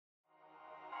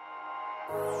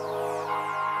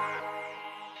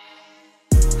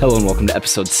Hello and welcome to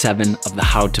episode 7 of the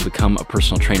How to Become a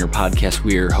Personal Trainer podcast.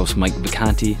 We are your host, Mike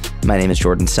Vacanti. My name is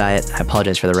Jordan Syatt. I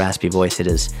apologize for the raspy voice. It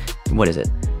is,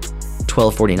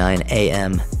 12:49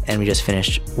 a.m. and we just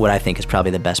finished what I think is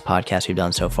probably the best podcast we've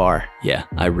done so far. Yeah,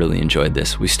 I really enjoyed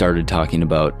this. We started talking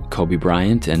about Kobe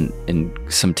Bryant and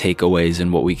some takeaways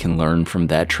and what we can learn from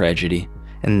that tragedy.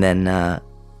 And then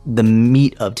the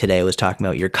meat of today was talking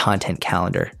about your content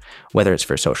calendar, whether it's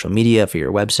for social media, for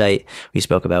your website. We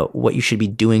spoke about what you should be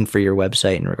doing for your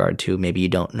website in regard to maybe you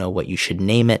don't know what you should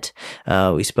name it.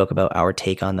 We spoke about our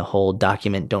take on the whole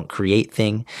document, don't create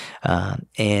thing,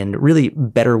 and really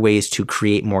better ways to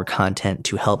create more content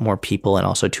to help more people and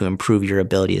also to improve your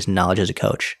ability as knowledge as a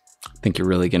coach. I think you're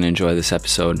really going to enjoy this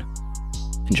episode.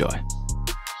 Enjoy.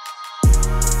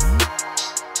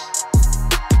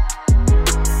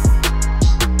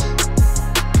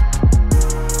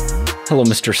 Hello,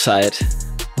 Mr. Syatt.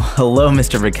 Hello,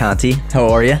 Mr. Vacanti. How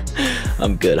are you?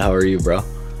 I'm good. How are you, bro?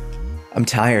 I'm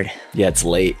tired. Yeah, it's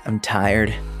late. I'm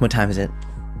tired. What time is it?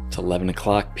 It's 11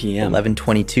 o'clock p.m.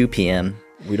 11:22 p.m.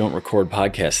 We don't record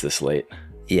podcasts this late.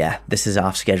 Yeah, this is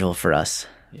off schedule for us.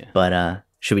 Yeah. But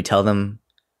should we tell them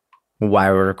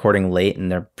why we're recording late and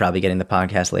they're probably getting the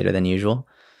podcast later than usual?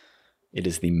 It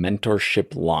is the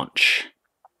mentorship launch.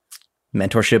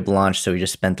 Mentorship launch. So we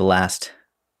just spent the last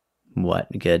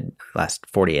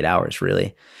 48 hours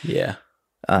really. Yeah.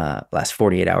 Last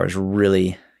 48 hours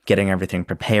really getting everything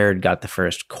prepared, got the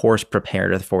first course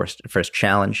prepared, or the first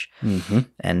challenge,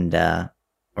 and we're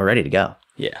ready to go.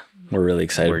 Yeah, we're really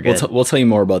excited. We're good. We'll tell you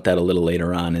more about that a little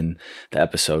later on in the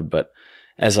episode, but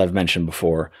as I've mentioned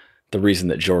before, the reason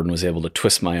that Jordan was able to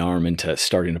twist my arm into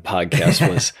starting a podcast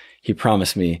was he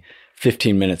promised me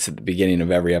 15 minutes at the beginning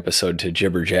of every episode to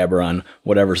jibber jabber on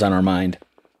whatever's on our mind.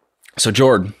 So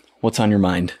Jordan, what's on your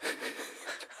mind?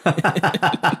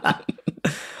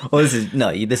 Well, this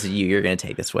is you. You're going to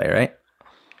take this way, right?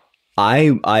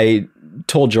 I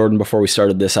told Jordan before we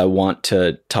started this, I want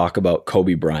to talk about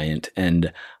Kobe Bryant,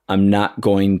 and I'm not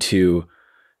going to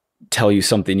tell you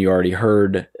something you already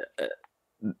heard.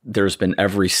 There's been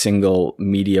every single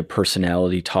media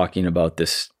personality talking about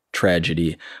this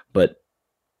tragedy, but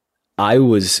I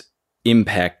was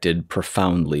impacted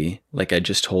profoundly, like I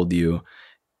just told you,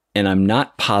 and I'm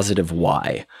not positive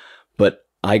why, but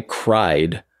I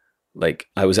cried. Like,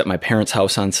 I was at my parents'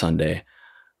 house on Sunday.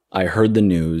 I heard the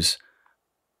news.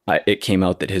 It came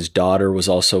out that his daughter was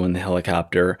also in the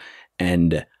helicopter,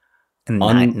 and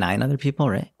nine other people,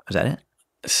 right? Was that it?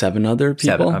 7 other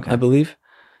people, 7, okay. I believe.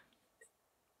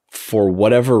 For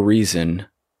whatever reason,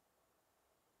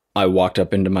 I walked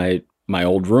up into my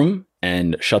old room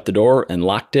and shut the door and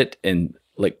locked it and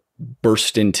like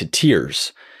burst into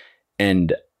tears.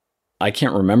 And I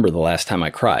can't remember the last time I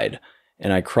cried.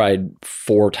 And I cried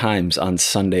 4 times on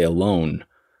Sunday alone,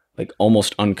 like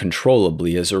almost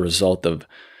uncontrollably as a result of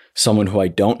someone who I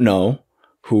don't know,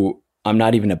 who I'm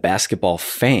not even a basketball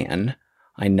fan.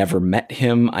 I never met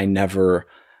him. I never,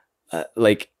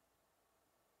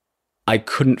 I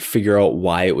couldn't figure out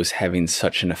why it was having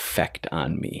such an effect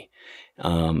on me.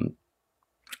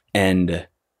 And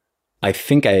I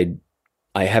think I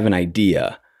have an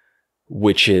idea,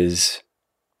 which is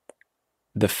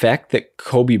the fact that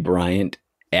Kobe Bryant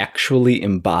actually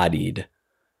embodied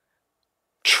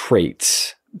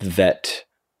traits that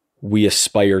we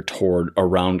aspire toward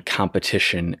around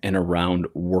competition and around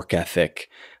work ethic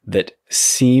that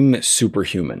seem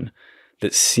superhuman,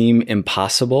 that seem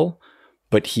impossible,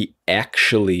 but he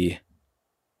actually,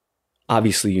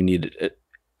 obviously you need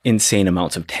insane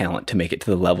amounts of talent to make it to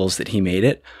the levels that he made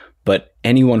it, but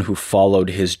anyone who followed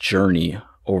his journey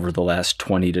over the last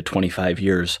 20 to 25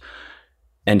 years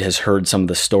and has heard some of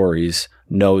the stories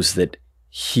knows that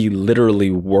he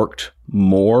literally worked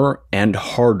more and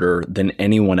harder than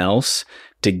anyone else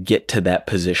to get to that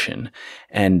position.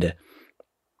 And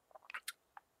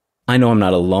I know I'm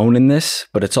not alone in this,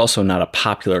 but it's also not a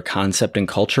popular concept in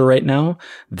culture right now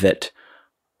that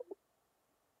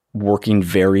working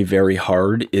very, very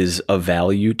hard is a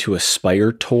value to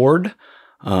aspire toward.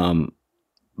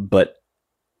 But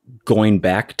going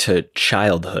back to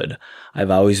childhood,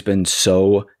 I've always been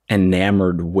so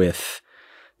enamored with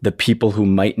the people who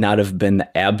might not have been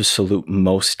the absolute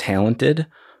most talented,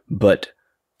 but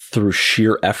through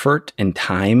sheer effort and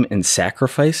time and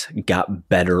sacrifice, got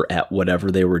better at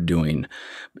whatever they were doing.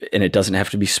 And it doesn't have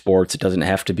to be sports. It doesn't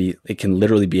have to be, it can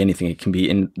literally be anything. It can be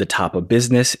in the top of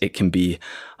business. It can be,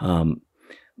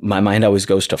 my mind always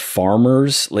goes to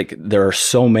farmers. Like there are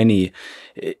so many,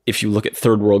 if you look at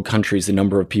third world countries, the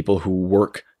number of people who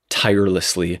work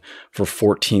tirelessly for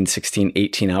 14, 16,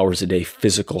 18 hours a day,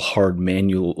 physical, hard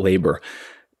manual labor.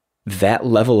 That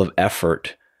level of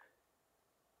effort,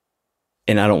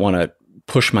 and I don't want to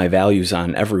push my values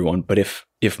on everyone, but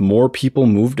if more people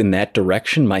moved in that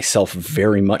direction, myself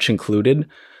very much included,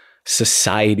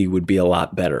 society would be a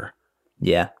lot better.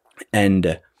 Yeah.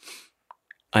 And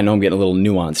I know I'm getting a little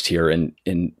nuanced here, and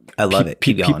I love it.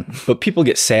 Keep going. But people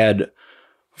get sad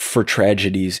for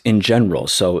tragedies in general.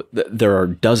 So there are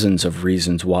dozens of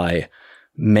reasons why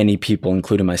many people,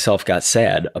 including myself, got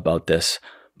sad about this.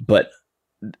 But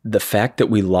the fact that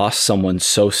we lost someone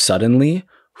so suddenly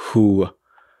who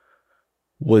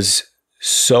was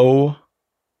so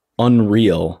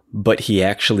unreal, but he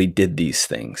actually did these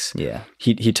things. Yeah.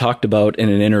 He talked about in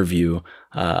an interview,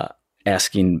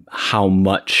 asking how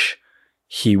much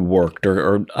he worked,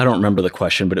 or I don't remember the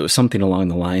question, but it was something along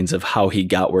the lines of how he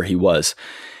got where he was.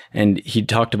 And he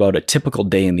talked about a typical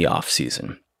day in the off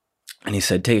season. And he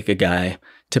said, take a guy,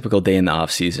 typical day in the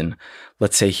off season.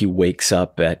 Let's say he wakes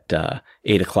up at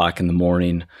 8 o'clock in the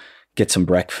morning, gets some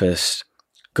breakfast,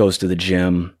 goes to the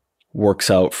gym,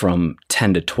 works out from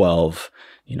 10 to 12,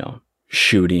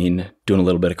 shooting, doing a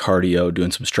little bit of cardio,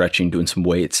 doing some stretching, doing some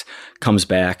weights, comes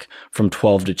back from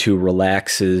 12 to 2,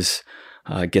 relaxes,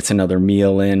 gets another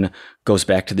meal in, goes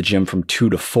back to the gym from 2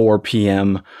 to 4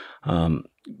 p.m.,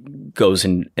 goes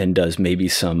and does maybe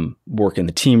some work in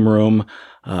the team room,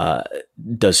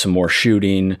 does some more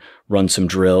shooting, runs some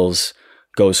drills,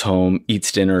 goes home,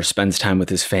 eats dinner, spends time with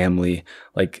his family.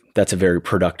 Like, that's a very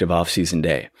productive off-season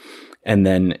day. And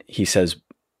then he says,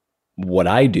 what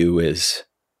I do is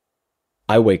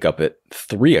I wake up at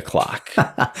 3 o'clock.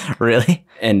 Really?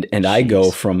 And I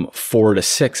go from 4 to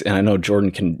 6. And I know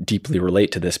Jordan can deeply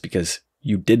relate to this because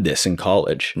you did this in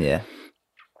college. Yeah.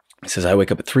 He says, I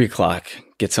wake up at 3 o'clock,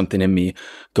 get something in me,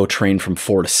 go train from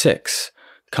 4 to 6,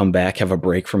 come back, have a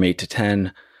break from 8 to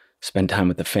 10, spend time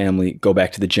with the family, go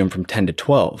back to the gym from 10 to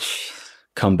 12,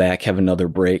 come back, have another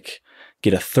break,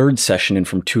 get a third session in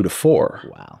from 2 to 4.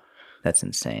 Wow. That's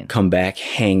insane. Come back,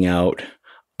 hang out,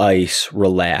 ice,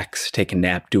 relax, take a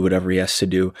nap, do whatever he has to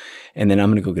do. And then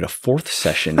I'm going to go get a fourth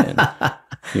session in,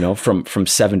 from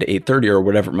 7 to 8:30 or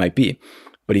whatever it might be.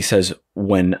 But he says,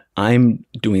 when I'm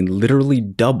doing literally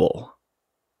double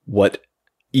what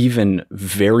even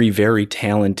very, very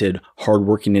talented,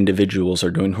 hardworking individuals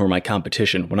are doing who are my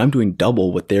competition, when I'm doing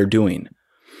double what they're doing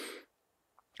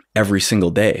every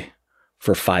single day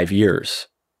for 5 years,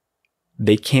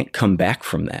 they can't come back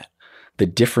from that. The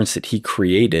difference that he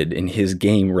created in his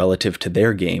game relative to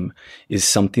their game is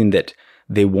something that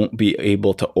they won't be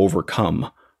able to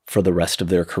overcome for the rest of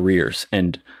their careers.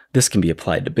 And this can be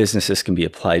applied to business. This can be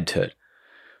applied to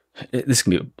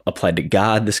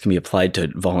God. This can be applied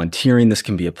to volunteering. This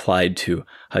can be applied to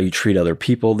how you treat other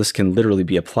people. This can literally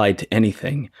be applied to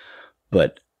anything.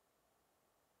 But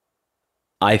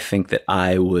I think that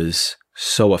I was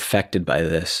so affected by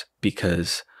this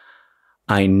because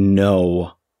I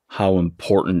know how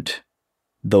important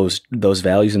those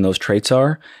values and those traits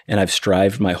are. And I've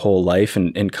strived my whole life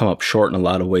and come up short in a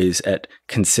lot of ways at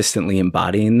consistently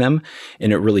embodying them.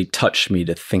 And it really touched me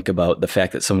to think about the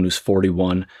fact that someone who's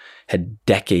 41 had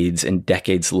decades and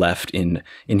decades left in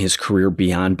his career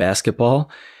beyond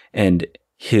basketball, and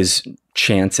his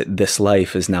chance at this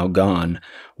life is now gone.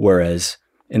 Whereas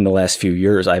in the last few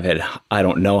years, I've had, I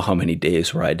don't know how many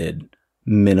days where I did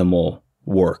minimal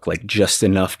work, like just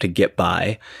enough to get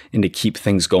by and to keep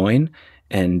things going.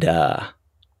 And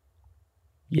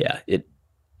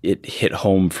it hit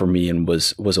home for me and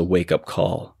was a wake up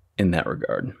call in that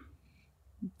regard.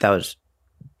 That was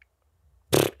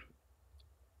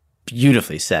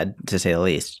beautifully said, to say the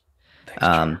least.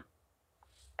 Thanks,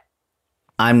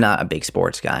 I'm not a big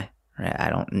sports guy. Right? I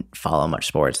don't follow much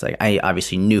sports. Like, I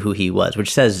obviously knew who he was,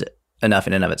 which says enough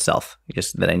in and of itself,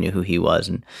 just that I knew who he was.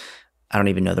 And I don't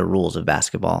even know the rules of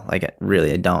basketball. Like, I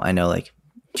don't. I know like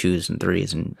 2s and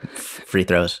 3s and free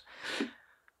throws.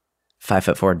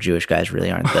 5'4" Jewish guys really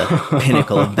aren't the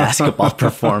pinnacle of basketball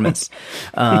performance.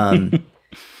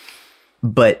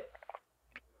 But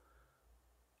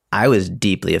I was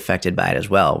deeply affected by it as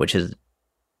well, which is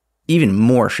even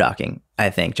more shocking, I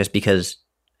think, just because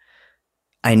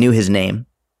I knew his name,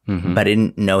 but I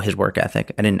didn't know his work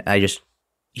ethic.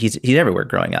 He's everywhere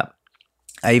growing up.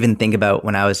 I even think about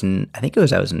when I was in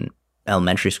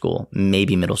elementary school,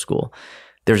 maybe middle school.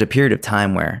 There was a period of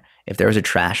time where if there was a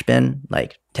trash bin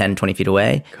like 10, 20 feet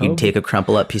away, Kobe. You'd take a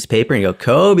crumple up piece of paper and you go,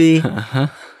 Kobe.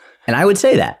 And I would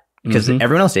say that because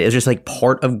everyone else did. It was just like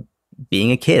part of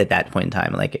being a kid at that point in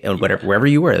time. Like whatever, wherever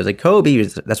you were, it was like, Kobe,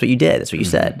 that's what you did. That's what you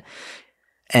said.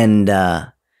 And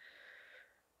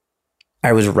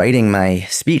I was writing my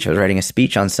speech. I was writing a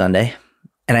speech on Sunday,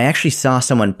 and I actually saw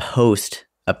someone post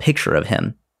a picture of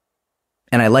him,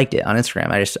 and I liked it on Instagram.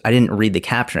 I didn't read the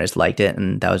caption. I just liked it,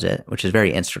 and that was it, which is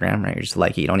very Instagram, right? You just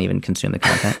like it. You don't even consume the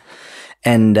content.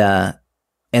 And then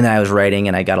I was writing,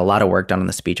 and I got a lot of work done on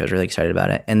the speech. I was really excited about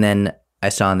it. And then I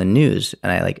saw on the news,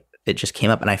 and it just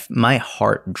came up, and my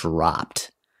heart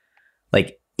dropped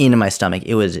like into my stomach.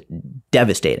 It was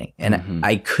devastating, and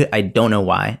I don't know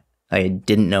why. I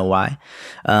didn't know why.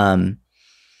 And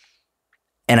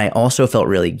I also felt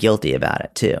really guilty about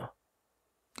it too.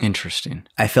 Interesting.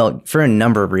 I felt for a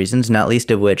number of reasons, not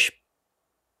least of which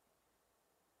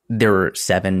there were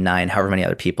 7, 9, however many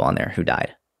other people on there who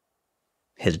died.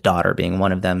 His daughter being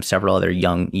one of them, several other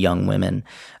young women.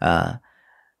 And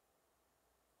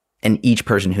each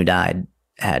person who died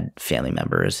had family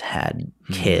members, had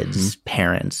kids,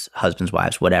 parents, husbands,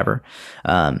 wives, whatever.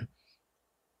 And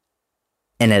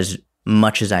as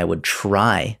much as I would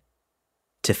try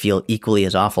to feel equally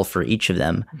as awful for each of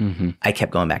them, I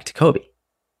kept going back to Kobe,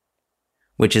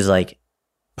 which is like,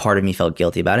 part of me felt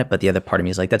guilty about it, but the other part of me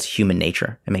is like, that's human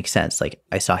nature. It makes sense. Like,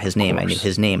 I saw his name, I knew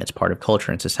his name. It's part of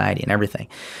culture and society and everything.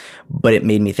 But it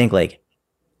made me think, like,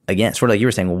 again, sort of like you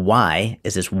were saying, why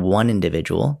is this one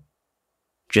individual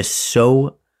just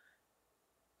so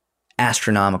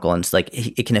astronomical? And it's like,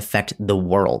 it can affect the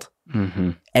world.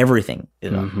 Everything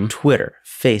is on Twitter,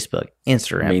 Facebook,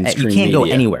 Instagram. Mainstream you can't go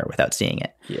media. anywhere without seeing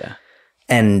it. Yeah.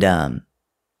 And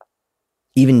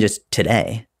even just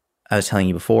today, I was telling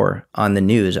you before, on the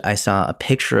news, I saw a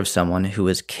picture of someone who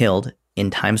was killed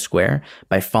in Times Square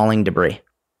by falling debris.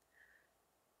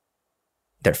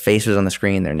 Their face was on the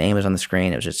screen. Their name was on the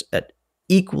screen. It was just an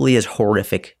equally as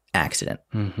horrific accident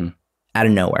out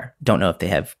of nowhere. Don't know if they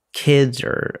have kids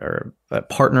or a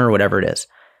partner or whatever it is.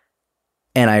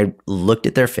 And I looked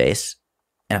at their face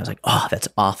and I was like, oh, that's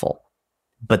awful.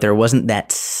 But there wasn't that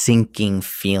sinking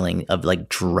feeling of like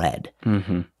dread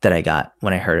that I got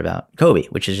when I heard about Kobe,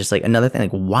 which is just like another thing.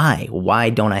 Like, why? Why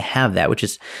don't I have that? Which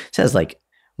says like,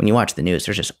 when you watch the news,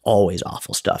 there's just always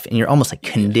awful stuff. And you're almost like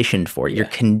conditioned for it. You're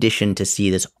conditioned to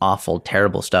see this awful,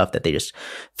 terrible stuff that they just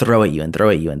throw at you and throw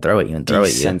at you and throw at you and throw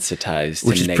at you. Desensitized,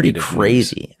 which is pretty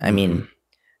crazy. I mean,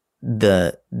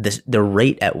 the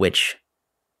rate at which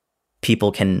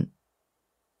people can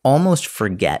almost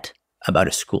forget about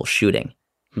a school shooting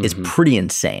is pretty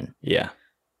insane. Yeah.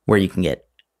 Where you can get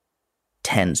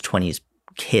 10s, 20s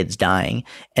kids dying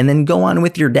and then go on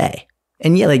with your day.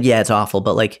 And yeah, it's awful,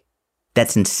 but like,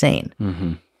 that's insane.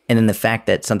 And then the fact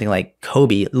that something like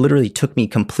Kobe literally took me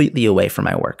completely away from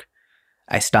my work.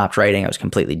 I stopped writing. I was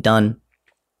completely done.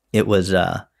 It was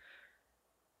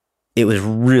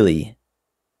really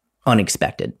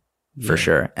unexpected for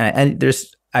sure. And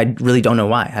I really don't know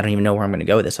why. I don't even know where I'm going to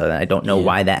go with this. I don't know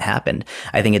why that happened.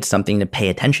 I think it's something to pay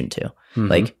attention to,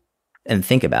 like, and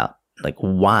think about, like,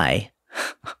 why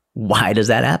does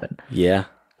that happen? Yeah.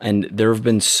 And there have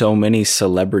been so many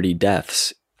celebrity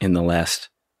deaths in the last,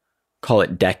 call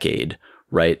it decade,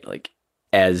 right? Like,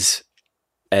 as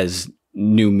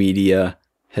new media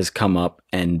has come up,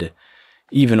 and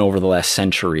even over the last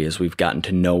century, as we've gotten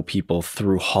to know people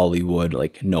through Hollywood,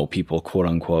 like know people, quote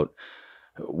unquote,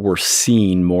 we're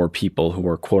seeing more people who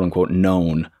are quote unquote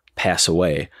known pass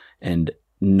away, and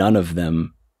none of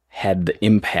them had the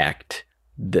impact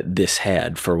that this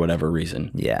had for whatever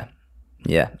reason. Yeah,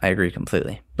 I agree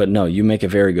completely. But no, you make a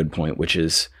very good point, which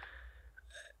is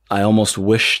I almost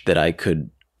wish that I could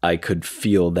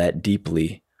feel that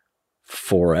deeply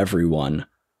for everyone,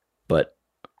 but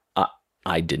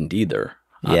I didn't either,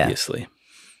 obviously.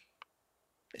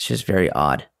 It's just very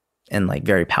odd and like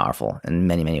very powerful in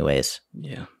many, many ways.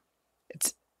 Yeah.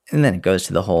 And then it goes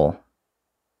to the whole,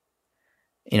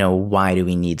 why do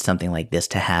we need something like this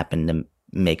to happen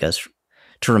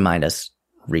to remind us,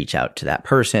 reach out to that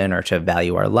person or to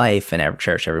value our life and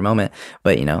cherish every moment.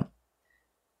 But,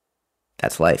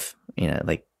 that's life,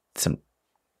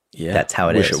 that's how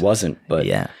it is. I wish it wasn't, but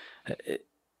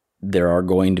there are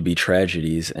going to be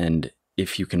tragedies. And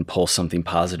if you can pull something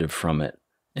positive from it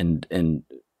and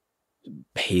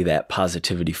pay that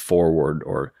positivity forward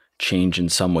or change in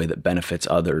some way that benefits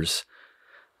others,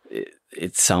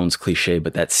 it sounds cliche,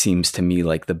 but that seems to me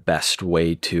like the best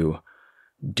way to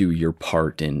do your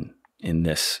part in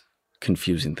this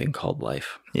confusing thing called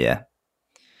life. Yeah.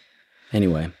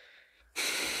 Anyway.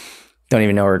 Don't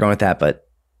even know where we're going with that, but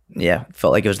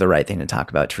felt like it was the right thing to talk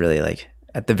about, to really, like,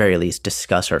 at the very least,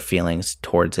 discuss our feelings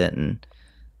towards it. And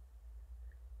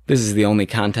this is the only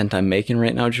content I'm making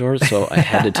right now, George, so I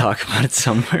had to talk about it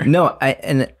somewhere. No,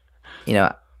 at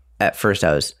first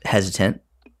I was hesitant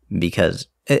because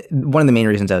one of the main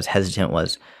reasons I was hesitant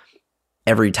was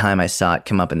every time I saw it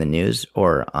come up in the news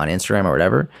or on Instagram or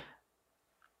whatever,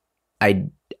 I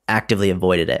actively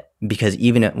avoided it, because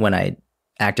even when I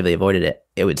actively avoided it,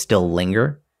 it would still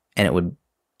linger and it would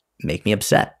make me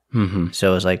upset. Mm-hmm.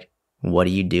 So it was like, what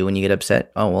do you do when you get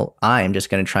upset? Oh, well, I am just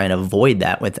going to try and avoid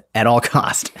that at all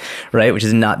cost, right? Which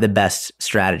is not the best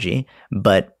strategy.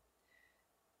 But,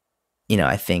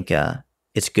 I think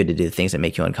it's good to do things that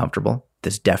make you uncomfortable.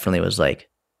 This definitely was like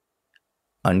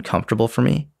uncomfortable for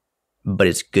me, but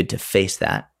it's good to face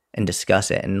that and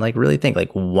discuss it and like really think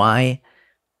like, why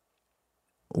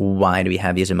do we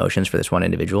have these emotions for this one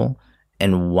individual?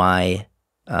 And why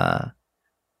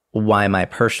am I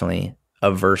personally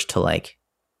averse to like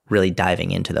really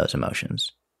diving into those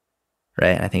emotions? Right.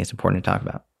 And I think it's important to talk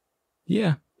about.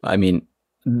 Yeah. I mean,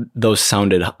 those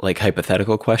sounded like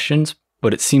hypothetical questions,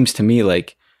 but it seems to me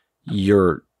like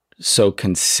you're so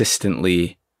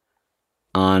consistently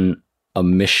on a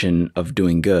mission of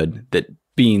doing good that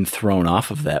being thrown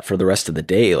off of that for the rest of the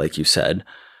day, like you said,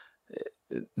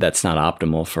 that's not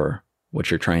optimal for what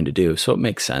you're trying to do. So it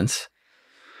makes sense.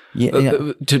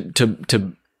 Yeah.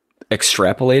 To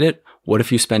extrapolate it, what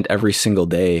if you spent every single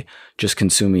day just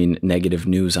consuming negative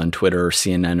news on Twitter or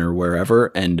CNN or wherever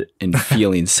and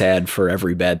feeling sad for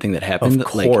every bad thing that happened? Of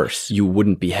course. Like, you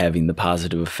wouldn't be having the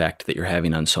positive effect that you're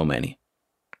having on so many.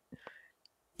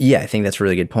 Yeah, I think that's a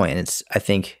really good point. And I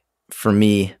think for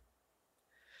me,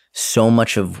 so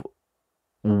much of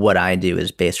what I do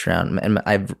is based around, and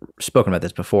I've spoken about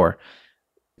this before.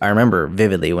 I remember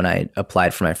vividly when I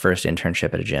applied for my first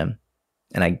internship at a gym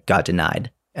and I got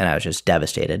denied and I was just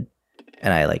devastated.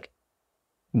 And I like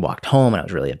walked home and I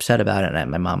was really upset about it.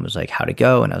 And my mom was like, how'd it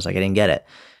go? And I was like, I didn't get it.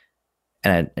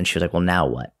 And she was like, well, now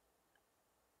what?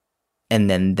 And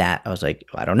then I was like,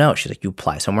 I don't know. She's like, you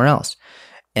apply somewhere else.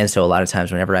 And so a lot of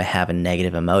times whenever I have a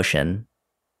negative emotion,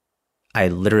 I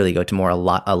literally go to more a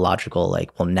logical,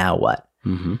 like, well, now what?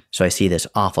 Mm-hmm. So I see this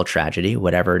awful tragedy,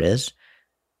 whatever it is.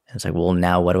 And it's like, well,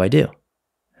 now what do I do?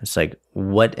 It's like,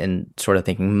 what? And sort of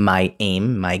thinking my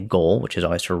aim, my goal, which is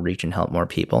always to reach and help more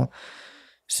people,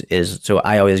 is so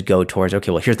I always go towards, okay,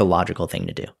 well, here's the logical thing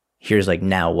to do. Here's like,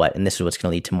 now what? And this is what's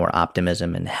going to lead to more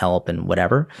optimism and help and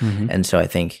whatever. Mm-hmm. And so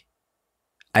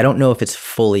I don't know if it's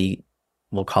fully,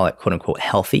 we'll call it quote unquote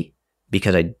healthy,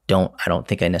 because I don't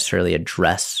think I necessarily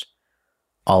address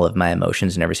all of my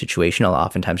emotions in every situation. I'll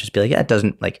oftentimes just be like, yeah, it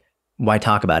doesn't, like, why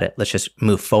talk about it? Let's just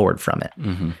move forward from it.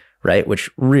 Mm-hmm. Right? Which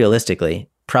realistically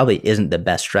probably isn't the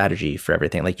best strategy for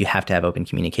everything. Like, you have to have open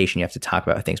communication. You have to talk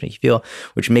about how things make you feel,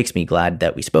 which makes me glad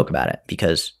that we spoke about it,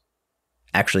 because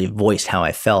actually voiced how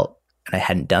I felt, and I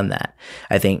hadn't done that.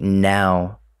 I think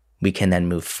now we can then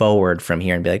move forward from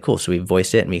here and be like, cool, so we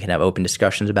voiced it and we can have open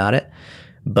discussions about it.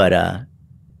 But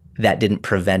that didn't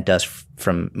prevent us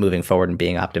from moving forward and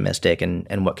being optimistic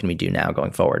and what can we do now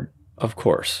going forward? Of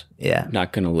course. Yeah.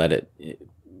 Not going to let it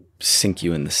sink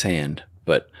you in the sand.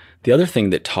 But the other thing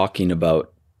that talking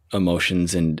about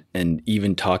emotions and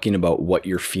even talking about what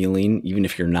you're feeling, even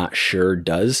if you're not sure,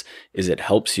 does is it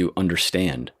helps you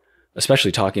understand,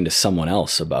 especially talking to someone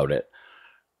else about it,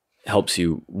 helps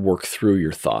you work through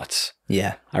your thoughts.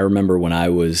 Yeah. I remember when I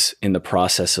was in the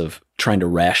process of trying to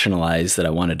rationalize that I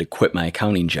wanted to quit my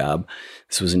accounting job.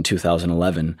 This was in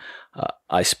 2011.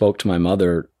 I spoke to my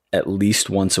mother at least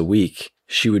once a week.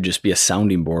 She would just be a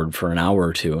sounding board for an hour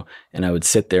or two, and I would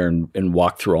sit there and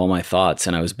walk through all my thoughts.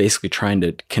 And I was basically trying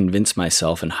to convince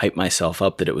myself and hype myself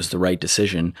up that it was the right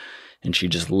decision. And she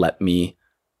just let me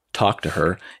talk to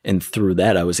her. And through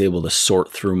that, I was able to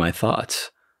sort through my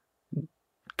thoughts,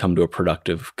 come to a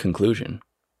productive conclusion.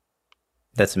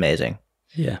 That's amazing.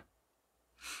 Yeah.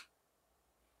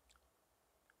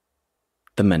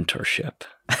 The mentorship.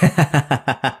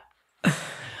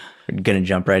 We're going to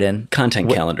jump right in. Content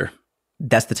calendar.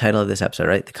 That's the title of this episode,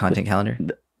 right? The content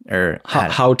calendar? Or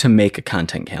how to make a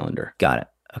content calendar. Got it.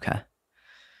 Okay.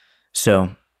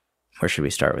 So where should we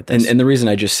start with this? And the reason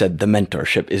I just said the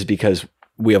mentorship is because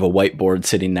we have a whiteboard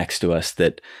sitting next to us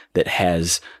that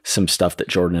has some stuff that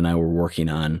Jordan and I were working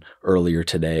on earlier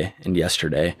today and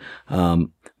yesterday.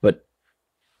 But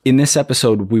in this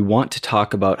episode, we want to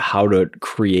talk about how to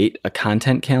create a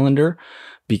content calendar,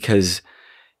 because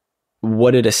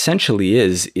what it essentially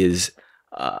is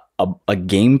a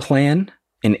game plan,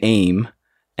 an aim,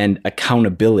 and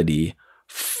accountability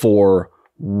for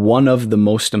one of the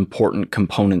most important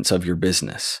components of your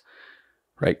business.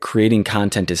 Right? Creating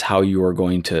content is how you are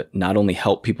going to not only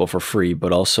help people for free,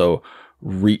 but also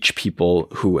reach people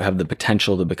who have the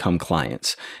potential to become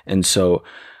clients. And so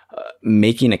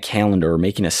making a calendar or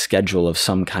making a schedule of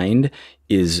some kind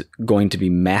is going to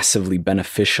be massively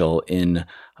beneficial in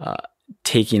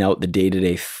taking out the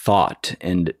day-to-day thought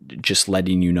and just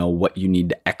letting you know what you need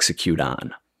to execute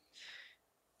on?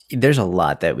 There's a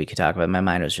lot that we could talk about. My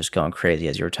mind was just going crazy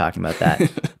as you were talking about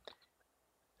that.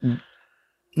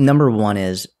 Number one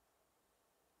is,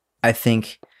 I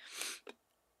think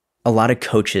a lot of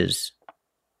coaches,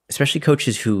 especially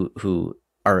coaches who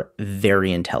are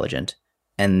very intelligent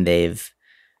and they've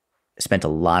spent a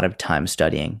lot of time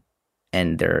studying,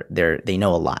 and they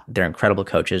know a lot. They're incredible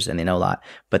coaches and they know a lot,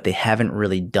 but they haven't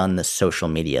really done the social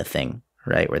media thing,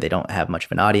 right? Where they don't have much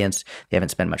of an audience. They haven't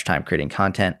spent much time creating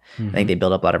content. I think they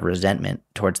build up a lot of resentment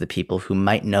towards the people who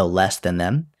might know less than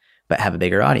them, but have a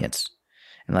bigger audience.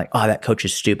 And like, oh, that coach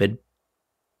is stupid.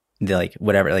 They're like,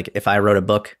 whatever. Like if I wrote a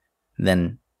book,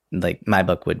 then like my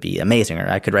book would be amazing, or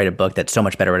I could write a book that's so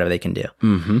much better, whatever they can do.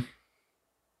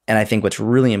 And I think what's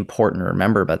really important to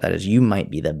remember about that is you might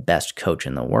be the best coach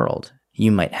in the world.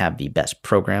 You might have the best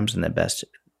programs and the best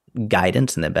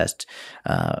guidance and the best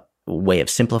way of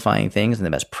simplifying things and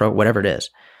the best whatever it is.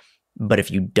 But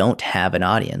if you don't have an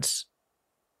audience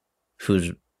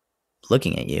who's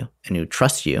looking at you and who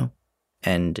trusts you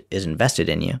and is invested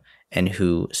in you and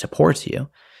who supports you,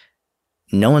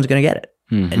 no one's going to get it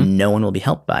and no one will be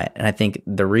helped by it. And I think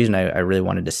the reason I really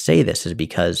wanted to say this is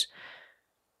because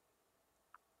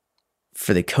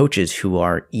for the coaches who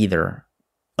are either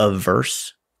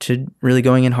averse to really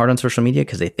going in hard on social media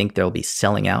because they think they'll be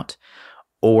selling out,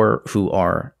 or who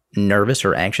are nervous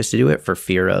or anxious to do it for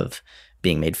fear of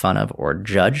being made fun of or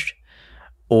judged,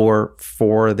 or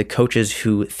for the coaches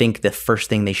who think the first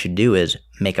thing they should do is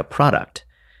make a product.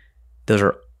 Those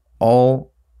are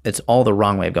all, it's all the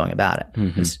wrong way of going about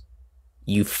it.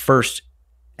 You first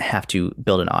have to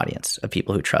build an audience of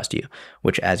people who trust you,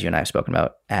 which, as you and I have spoken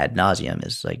about ad nauseum,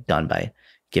 is like done by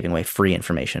giving away free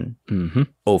information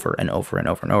over and over and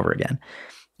over and over again.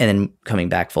 And then coming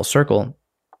back full circle,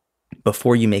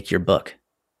 before you make your book,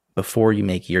 before you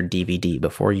make your DVD,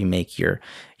 before you make your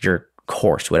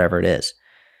course, whatever it is,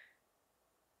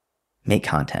 make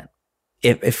content.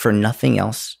 If for nothing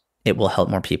else, it will help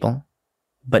more people.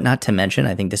 But not to mention,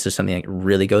 I think this is something that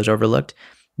really goes overlooked.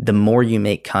 The more you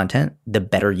make content, the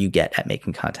better you get at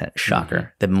making content.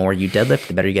 Shocker. The more you deadlift,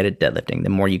 the better you get at deadlifting. The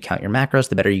more you count your macros,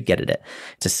 the better you get at it.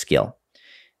 It's a skill.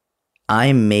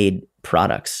 I made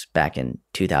products back in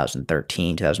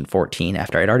 2013, 2014,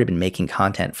 after I'd already been making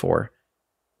content for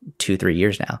 2-3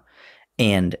 years now.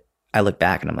 And I look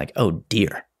back and I'm like, oh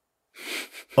dear.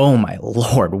 Oh my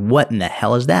Lord, what in the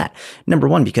hell is that? Number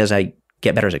one, because I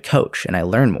get better as a coach and I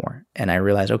learn more. And I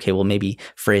realized, okay, well, maybe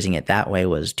phrasing it that way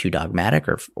was too dogmatic,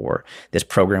 or this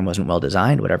program wasn't well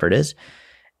designed, whatever it is.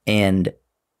 And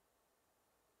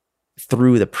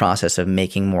through the process of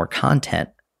making more content,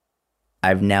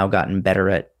 I've now gotten better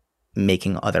at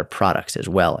making other products as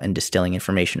well and distilling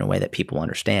information in a way that people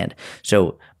understand.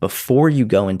 So before you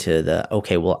go into the,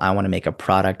 okay, well, I want to make a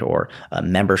product or a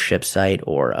membership site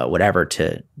or whatever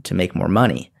to make more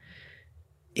money,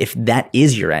 if that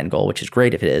is your end goal, which is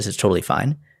great if it is, it's totally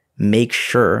fine, make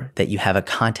sure that you have a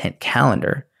content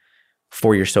calendar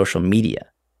for your social media.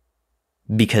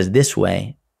 Because this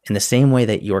way, in the same way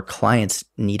that your clients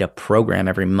need a program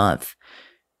every month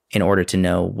in order to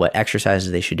know what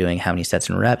exercises they should be doing, how many sets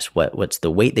and reps, what's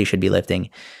the weight they should be lifting,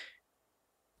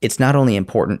 it's not only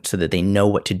important so that they know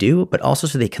what to do, but also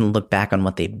so they can look back on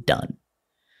what they've done.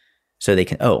 So they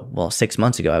can, 6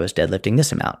 months ago, I was deadlifting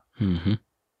this amount.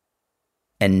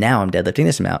 And now I'm deadlifting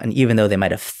this amount. And even though they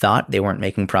might have thought they weren't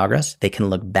making progress, they can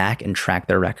look back and track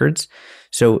their records.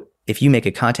 So if you make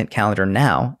a content calendar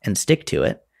now and stick to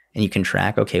it, and you can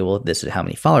track, okay, well, this is how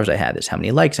many followers I had, this is how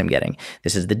many likes I'm getting,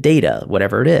 this is the data,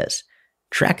 whatever it is.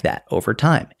 Track that over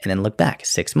time and then look back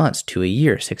 6 months to a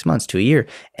year, 6 months to a year,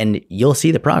 and you'll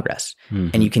see the progress.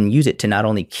 And you can use it to not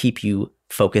only keep you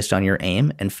focused on your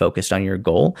aim and focused on your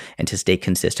goal and to stay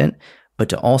consistent, but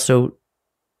to also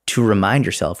to remind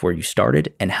yourself where you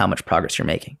started and how much progress you're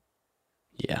making.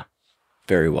 Yeah,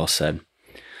 very well said.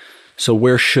 So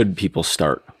where should people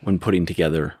start when putting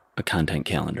together a content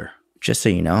calendar? Just so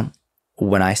you know,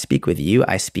 when I speak with you,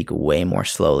 I speak way more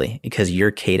slowly because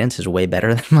your cadence is way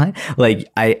better than mine. Like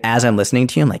as I'm listening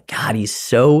to you, I'm like, God, he's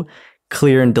so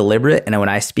clear and deliberate. And when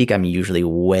I speak, I'm usually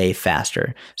way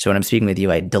faster. So when I'm speaking with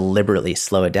you, I deliberately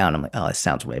slow it down. I'm like, oh, it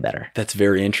sounds way better. That's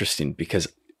very interesting because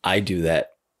I do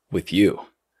that with you.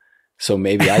 So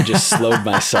maybe I just slowed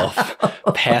myself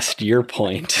past your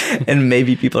point. And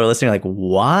maybe people are listening like,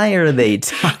 why are they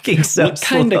talking so What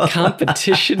kind of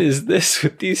competition is this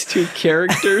with these two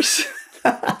characters?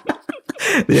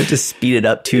 They have to speed it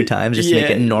up 2 times just to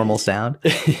make it normal sound.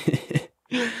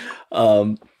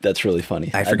 That's really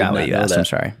funny. I forgot what you asked. I'm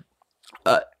sorry.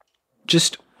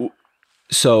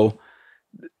 So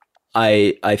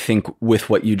I think with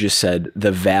what you just said,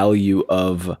 the value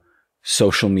of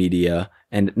social media,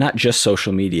 and not just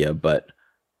social media, but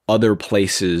other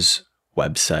places,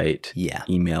 website,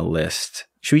 email list.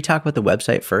 Should we talk about the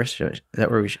website first? Is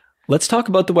that where we should? Let's talk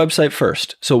about the website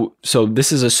first. So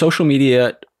this is a social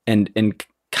media and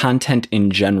content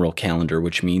in general calendar,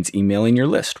 which means emailing your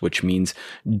list, which means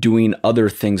doing other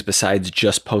things besides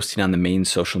just posting on the main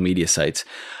social media sites.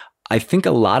 I think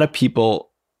a lot of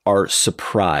people are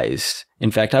surprised.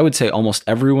 In fact, I would say almost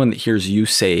everyone that hears you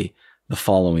say the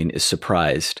following is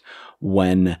surprised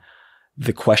when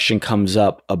the question comes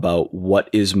up about what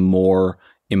is more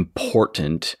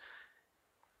important,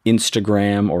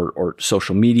 Instagram or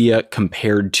social media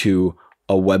compared to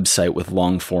a website with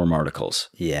long form articles.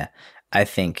 Yeah. I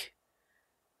think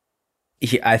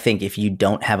if you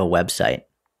don't have a website,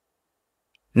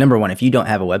 number one, if you don't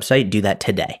have a website, do that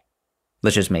today.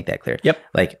 Let's just make that clear.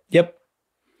 Yep.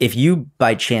 If you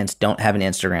by chance don't have an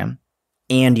Instagram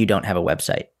and you don't have a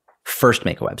website, first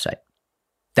make a website.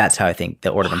 That's how I think the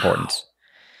order of importance.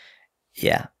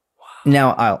 Yeah. Wow.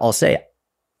 Now I'll say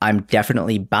I'm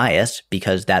definitely biased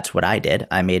because that's what I did.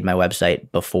 I made my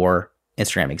website before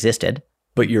Instagram existed.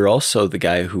 But you're also the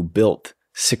guy who built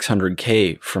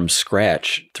 600K from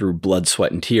scratch through blood,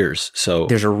 sweat, and tears. So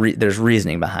there's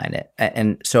reasoning behind it.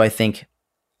 And so I think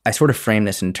I sort of frame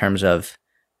this in terms of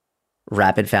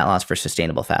rapid fat loss versus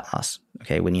sustainable fat loss.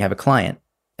 Okay. When you have a client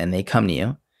and they come to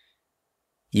you,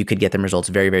 you could get them results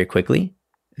very, very quickly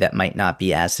that might not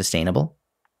be as sustainable,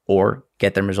 or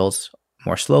get them results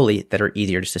more slowly that are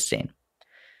easier to sustain.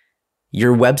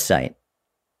 Your website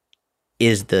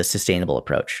is the sustainable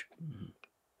approach.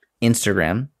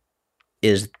 Instagram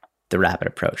is the rapid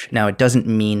approach. Now, it doesn't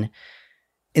mean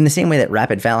in the same way that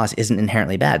rapid fat loss isn't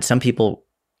inherently bad. Some people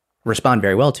respond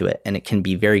very well to it, and it can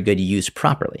be very good used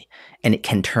properly, and it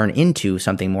can turn into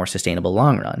something more sustainable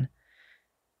long run.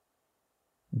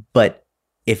 But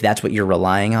if that's what you're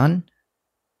relying on,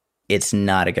 it's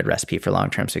not a good recipe for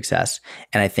long-term success.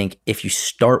 And I think if you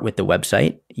start with the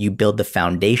website, you build the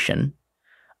foundation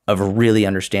of really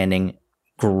understanding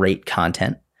great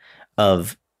content,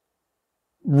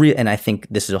 and I think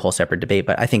this is a whole separate debate,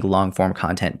 but I think long-form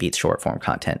content beats short-form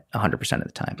content 100% of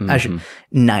the time. Mm-hmm. Actually,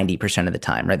 90% of the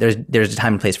time, right? There's a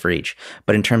time and place for each.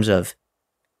 But in terms of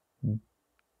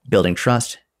building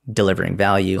trust, delivering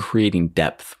value, creating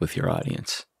depth with your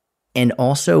audience, and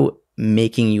also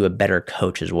making you a better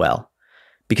coach as well.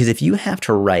 Because if you have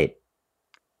to write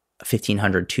a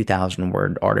 1,500, 2,000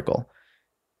 word article,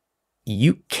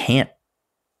 you can't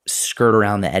skirt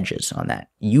around the edges on that.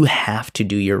 You have to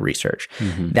do your research.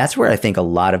 Mm-hmm. That's where I think a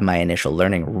lot of my initial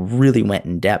learning really went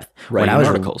in depth. When I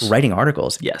was writing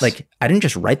articles, yes. Like I didn't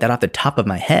just write that off the top of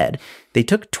my head. They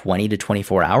took 20 to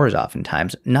 24 hours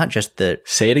oftentimes, not just the...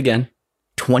 Say it again.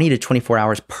 20 to 24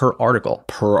 hours per article.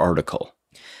 Per article.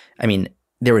 I mean,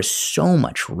 there was so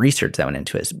much research that went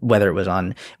into it, whether it was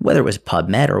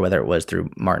PubMed or whether it was through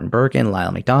Martin Bergen,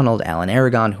 Lyle McDonald, Alan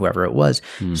Aragon, whoever it was.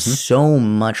 Mm-hmm. So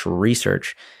much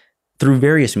research through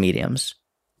various mediums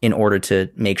in order to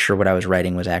make sure what I was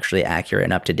writing was actually accurate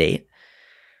and up to date.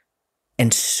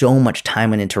 And so much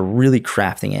time went into really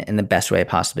crafting it in the best way I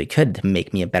possibly could to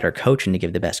make me a better coach and to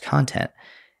give the best content.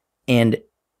 And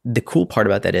the cool part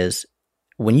about that is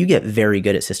when you get very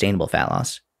good at sustainable fat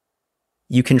loss,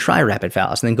 you can try rapid fat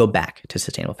loss and then go back to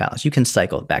sustainable fat loss. You can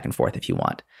cycle back and forth if you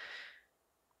want.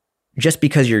 Just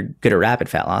because you're good at rapid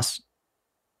fat loss,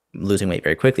 losing weight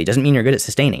very quickly, doesn't mean you're good at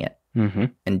sustaining it. Mm-hmm.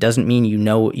 And doesn't mean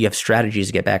you have strategies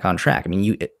to get back on track. I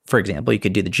mean, for example, you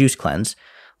could do the juice cleanse,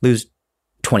 lose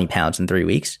 20 pounds in 3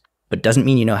 weeks, but doesn't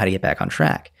mean you know how to get back on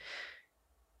track.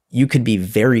 You could be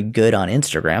very good on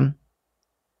Instagram,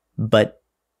 but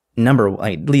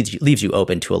leaves you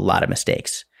open to a lot of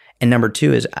mistakes. And number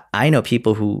two is I know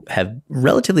people who have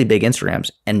relatively big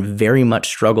Instagrams and very much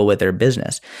struggle with their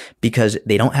business because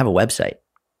they don't have a website.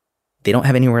 They don't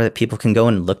have anywhere that people can go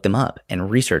and look them up and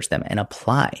research them and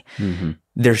apply. Mm-hmm.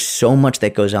 There's so much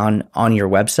that goes on your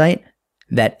website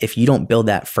that if you don't build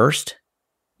that first,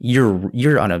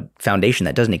 you're on a foundation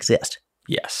that doesn't exist.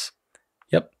 Yes.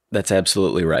 Yep. That's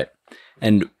absolutely right.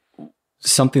 And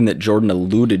something that Jordan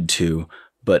alluded to,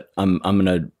 but I'm going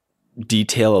to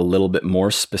detail a little bit more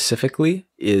specifically,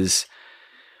 is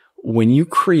when you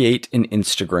create an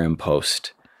Instagram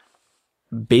post,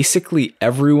 basically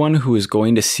everyone who is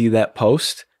going to see that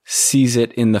post sees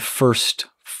it in the first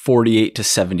 48 to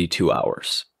 72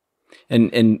 hours.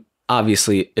 And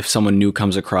obviously, if someone new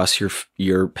comes across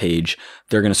your page,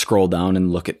 they're going to scroll down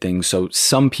and look at things. So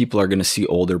some people are going to see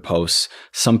older posts.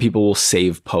 Some people will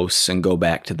save posts and go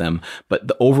back to them. But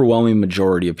the overwhelming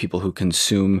majority of people who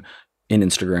consume an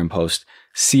Instagram post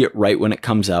see it right when it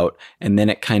comes out, and then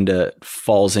it kind of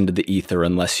falls into the ether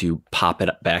unless you pop it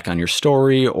back on your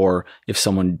story or if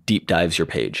someone deep dives your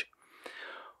page.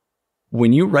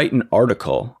 When you write an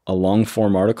article, a long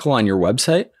form article on your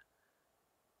website,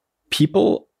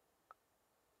 people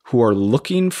who are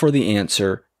looking for the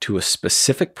answer to a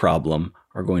specific problem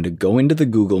are going to go into the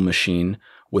Google machine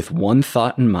with one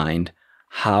thought in mind: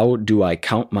 how do I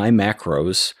count my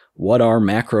macros? What are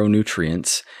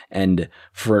macronutrients? And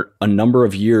for a number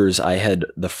of years, I had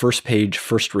the first page,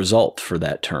 first result for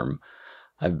that term.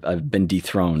 I've been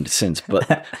dethroned since,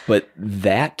 but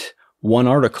that one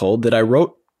article that I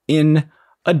wrote in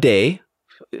a day,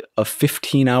 a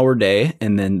 15-hour day,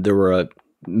 and then there were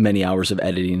many hours of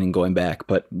editing and going back,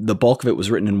 but the bulk of it was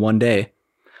written in one day,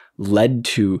 led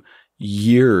to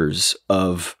years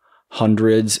of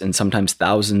hundreds and sometimes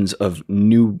thousands of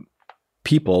new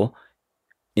people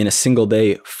in a single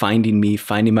day finding me,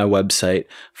 finding my website,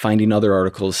 finding other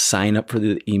articles, sign up for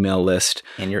the email list,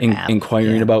 and your app,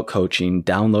 inquiring about coaching,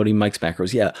 downloading Mike's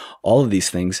Macros. Yeah, all of these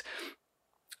things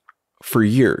for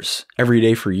years, every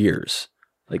day for years.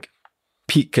 Like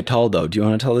Pete Cataldo. Do you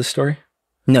want to tell this story?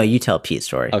 No, you tell Pete's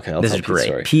story. Okay, this is great.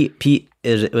 Story. Pete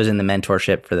was in the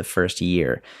mentorship for the first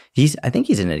year. I think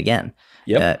he's in it again.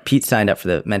 Yep. Pete signed up for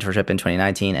the mentorship in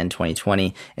 2019 and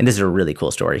 2020, and this is a really cool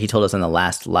story. He told us in the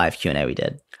last live Q&A we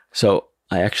did. So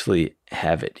I actually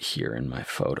have it here in my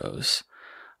photos.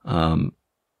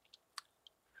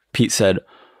 Pete said,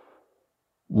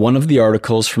 one of the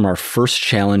articles from our first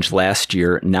challenge last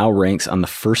year now ranks on the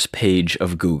first page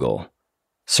of Google.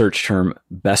 Search term,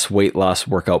 best weight loss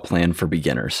workout plan for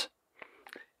beginners.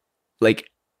 Like,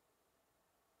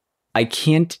 I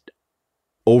can't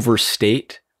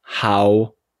overstate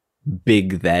how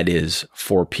big that is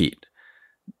for Pete.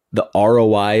 The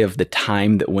ROI of the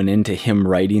time that went into him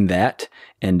writing that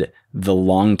and the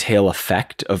long tail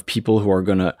effect of people who are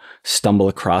going to stumble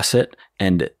across it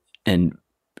and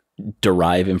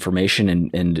derive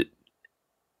information and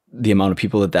the amount of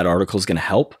people that article is going to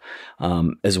help,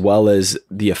 as well as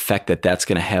the effect that that's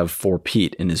going to have for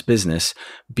Pete in his business,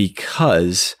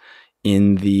 because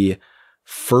in the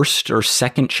first or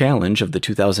second challenge of the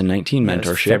 2019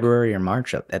 mentorship, February or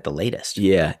March at the latest.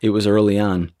 Yeah, it was early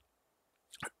on.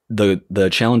 The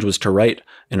challenge was to write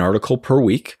an article per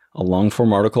week, a long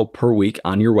form article per week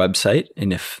on your website.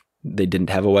 And if they didn't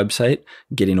have a website,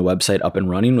 getting a website up and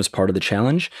running was part of the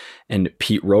challenge. And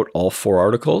Pete wrote all 4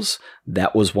 articles.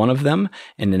 That was one of them.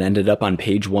 And it ended up on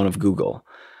page 1 of Google.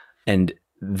 And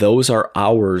those are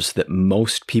hours that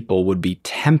most people would be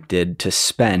tempted to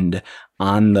spend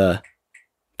on the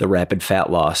rapid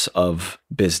fat loss of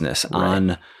business, right,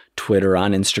 on Twitter,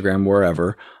 on Instagram,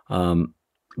 wherever.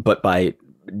 But by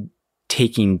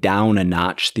taking down a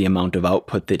notch the amount of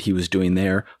output that he was doing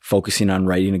there, focusing on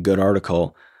writing a good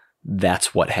article,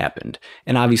 that's what happened.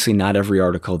 And obviously not every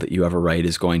article that you ever write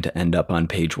is going to end up on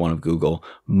page 1 of Google.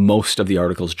 Most of the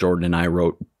articles Jordan and I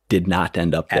wrote did not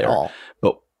end up there. At all.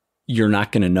 But you're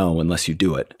not going to know unless you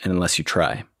do it and unless you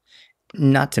try.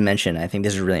 Not to mention, I think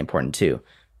this is really important too.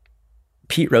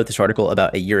 Pete wrote this article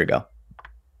about a year ago.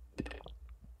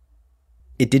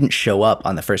 It didn't show up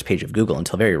on the first page of Google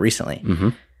until very recently. Mm-hmm.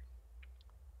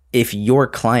 If your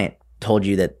client told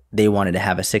you that they wanted to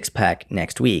have a 6-pack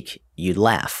next week, you'd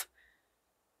laugh.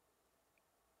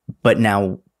 But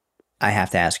now I have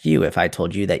to ask you, if I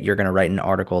told you that you're going to write an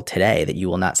article today that you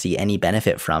will not see any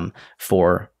benefit from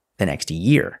for the next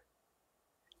year,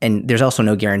 and there's also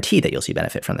no guarantee that you'll see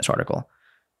benefit from this article,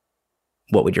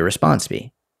 what would your response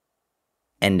be?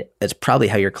 And it's probably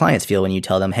how your clients feel when you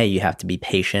tell them, hey, you have to be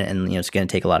patient and it's going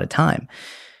to take a lot of time.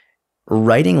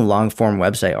 Writing long form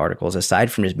website articles,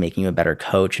 aside from just making you a better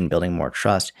coach and building more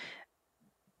trust,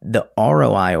 the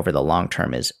ROI over the long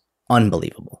term is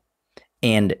unbelievable.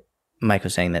 And Mike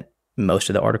was saying that most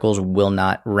of the articles will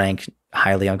not rank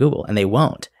highly on Google, and they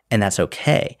won't. And that's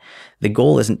okay. The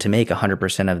goal isn't to make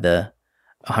 100% of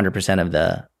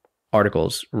the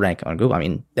articles rank on Google. I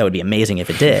mean, that would be amazing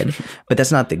if it did, but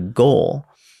that's not the goal.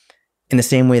 In the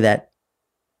same way that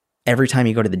every time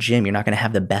you go to the gym, you're not going to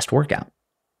have the best workout.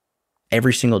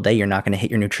 Every single day, you're not going to hit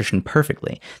your nutrition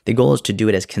perfectly. The goal is to do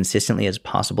it as consistently as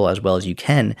possible, as well as you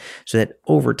can, so that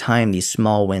over time, these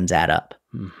small wins add up.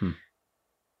 Mm-hmm.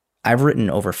 I've written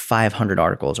over 500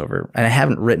 articles and I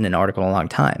haven't written an article in a long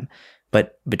time,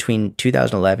 but between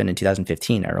 2011 and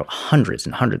 2015, I wrote hundreds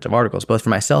and hundreds of articles, both for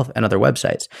myself and other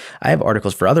websites. I have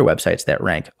articles for other websites that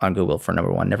rank on Google for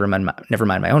number 1, never mind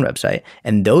my own website.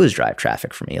 And those drive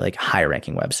traffic for me, like high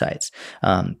ranking websites.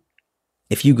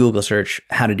 If you Google search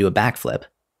how to do a backflip,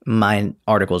 my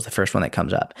article is the first one that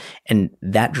comes up. And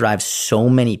that drives so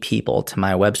many people to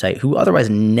my website who otherwise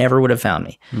never would have found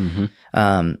me.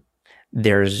 Mm-hmm.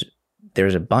 There's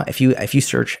if you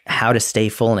search how to stay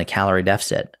full in a calorie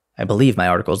deficit, I believe my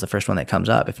article is the first one that comes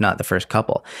up, if not the first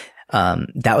couple.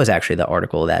 That was actually the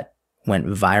article that went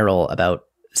viral about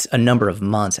a number of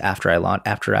months after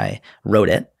I wrote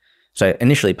it. So I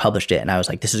initially published it and I was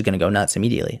like, this is going to go nuts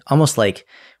immediately. Almost like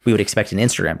we would expect an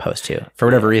Instagram post to. For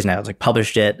whatever reason, I was like,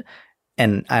 published it.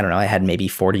 And I don't know, I had maybe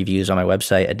 40 views on my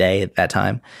website a day at that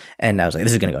time. And I was like,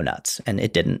 this is going to go nuts. And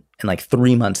it didn't. And like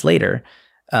 3 months later,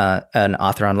 an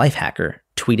author on Lifehacker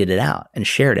tweeted it out and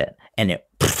shared it. And it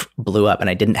blew up. And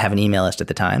I didn't have an email list at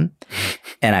the time.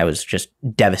 And I was just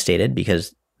devastated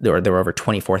because there were over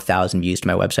 24,000 views to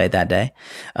my website that day.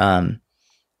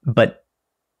 But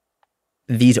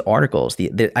these articles,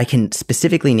 I can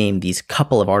specifically name these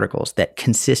couple of articles that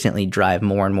consistently drive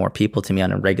more and more people to me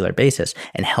on a regular basis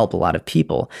and help a lot of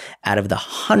people out of the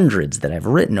hundreds that I've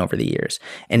written over the years.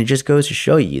 And it just goes to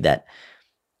show you that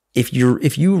if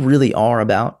you really are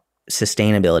about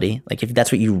sustainability, like if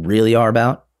that's what you really are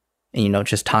about, and you don't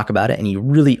just talk about it, and you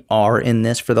really are in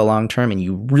this for the long term, and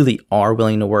you really are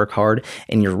willing to work hard,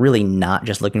 and you're really not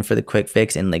just looking for the quick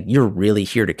fix, and like you're really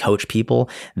here to coach people,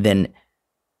 then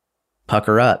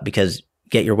pucker up, because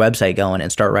get your website going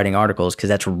and start writing articles, because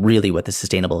that's really what the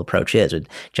sustainable approach is.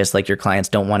 Just like your clients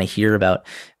don't want to hear about,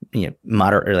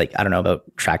 moderate, or like, I don't know, about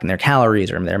tracking their calories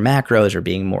or their macros or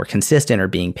being more consistent or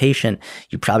being patient.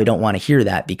 You probably don't want to hear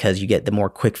that because you get the more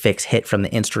quick fix hit from the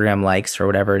Instagram likes or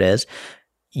whatever it is.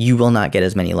 You will not get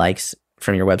as many likes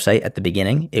from your website at the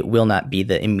beginning. It will not be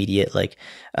the immediate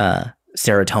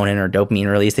serotonin or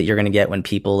dopamine release that you're going to get when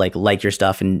people like your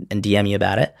stuff and DM you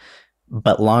about it.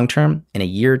 But long term, in a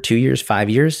year, 2 years, 5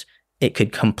 years, it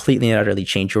could completely and utterly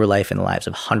change your life and the lives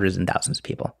of hundreds and thousands of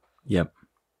people. Yep.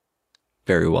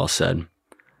 Very well said.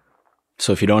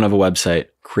 So if you don't have a website,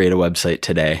 create a website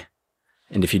today.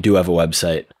 And if you do have a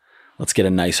website, let's get a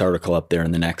nice article up there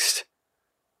in the next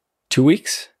 2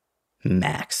 weeks.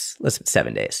 Max. Let's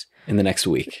 7 days. In the next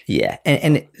week. Yeah.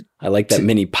 And I like that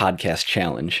mini podcast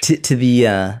challenge. To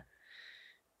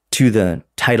the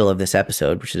title of this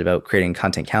episode, which is about creating a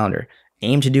content calendar,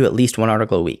 aim to do at least one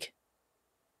article a week.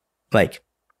 Like,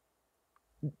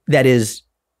 that is,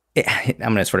 I'm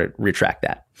going to sort of retract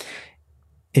that.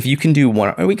 If you can do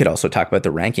one, we could also talk about the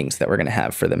rankings that we're going to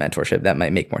have for the mentorship. That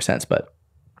might make more sense, but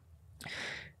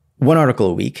one article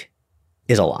a week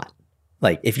is a lot.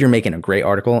 Like, if you're making a great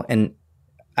article, and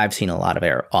I've seen a lot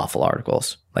of awful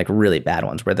articles, like really bad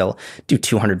ones, where they'll do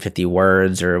 250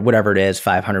 words or whatever it is,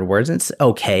 500 words. And it's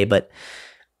okay, but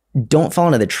don't fall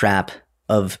into the trap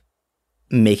of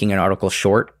making an article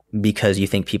short because you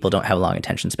think people don't have a long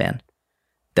attention span.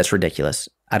 That's ridiculous.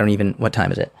 What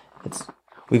time is it?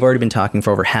 We've already been talking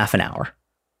for over half an hour,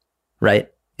 right?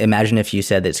 Imagine if you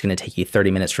said that it's going to take you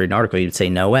 30 minutes to read an article, you'd say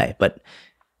no way, but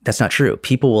that's not true.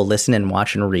 People will listen and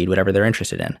watch and read whatever they're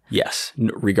interested in. Yes,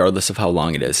 regardless of how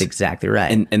long it is. That's exactly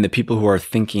right. And the people who are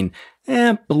thinking,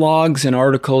 blogs and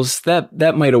articles,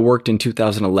 that might have worked in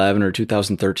 2011 or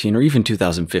 2013 or even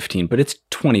 2015, but it's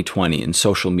 2020 and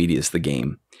social media is the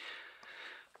game.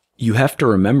 You have to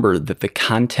remember that the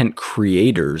content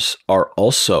creators are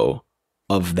also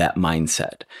of that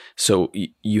mindset. So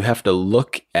you have to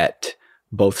look at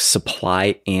both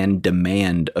supply and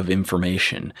demand of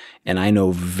information. And I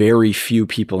know very few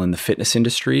people in the fitness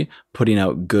industry putting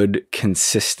out good,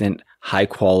 consistent, high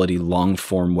quality, long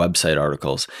form website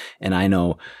articles. And I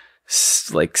know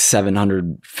like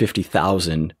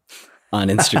 750,000 on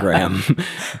Instagram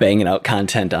banging out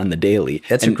content on the daily.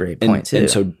 That's a great point too. And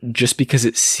so just because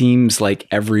it seems like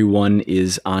everyone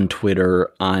is on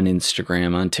Twitter, on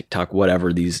Instagram, on TikTok,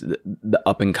 whatever, the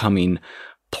up and coming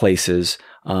places,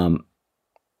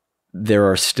 there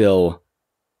are still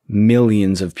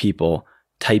millions of people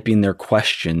typing their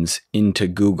questions into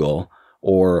Google,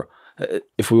 or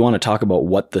if we want to talk about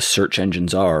what the search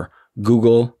engines are,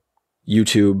 Google,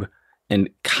 YouTube, and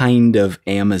kind of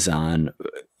Amazon,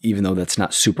 even though that's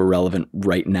not super relevant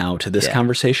right now to this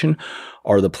conversation,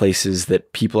 are the places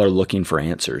that people are looking for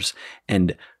answers.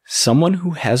 And someone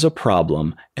who has a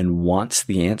problem and wants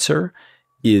the answer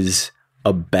is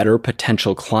a better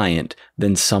potential client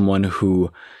than someone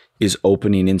who is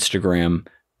opening Instagram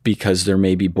because they're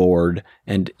maybe bored.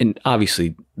 And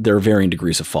obviously there are varying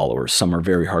degrees of followers. Some are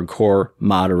very hardcore,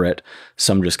 moderate,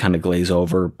 some just kind of glaze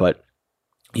over. But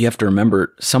you have to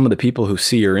remember, some of the people who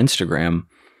see your Instagram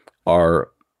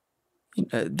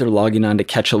they're logging on to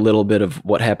catch a little bit of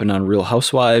what happened on Real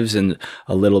Housewives and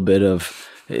a little bit of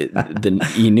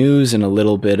the e-news and a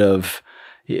little bit of,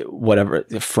 whatever,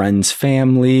 friends,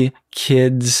 family,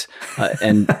 kids,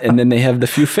 and then they have the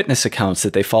few fitness accounts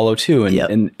that they follow too.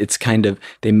 And it's kind of,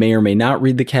 they may or may not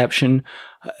read the caption.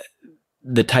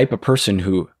 The type of person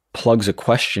who plugs a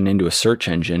question into a search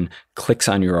engine, clicks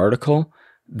on your article,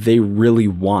 they really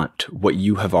want what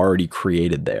you have already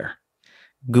created there.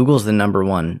 Google's the number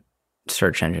one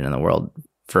search engine in the world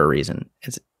for a reason.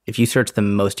 If you search the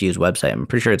most used website, I'm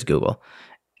pretty sure it's Google.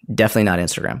 Definitely not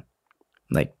Instagram.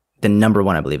 Like the number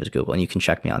one, I believe, is Google, and you can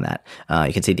check me on that.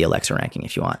 You can see the Alexa ranking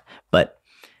if you want. But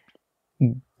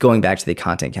going back to the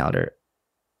content calendar,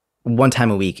 one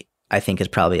time a week, I think, is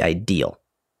probably ideal.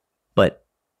 But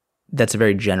that's a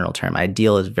very general term.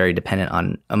 Ideal is very dependent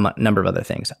on a number of other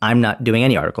things. I'm not doing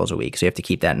any articles a week, so you have to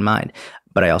keep that in mind.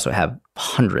 But I also have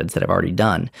hundreds that I've already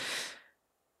done.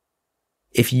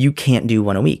 If you can't do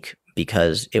one a week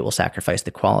because it will sacrifice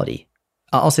the quality,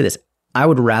 I'll say this. I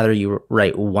would rather you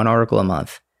write one article a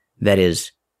month that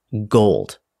is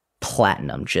gold,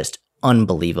 platinum, just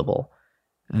unbelievable,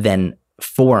 than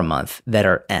 4 a month that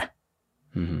are eh.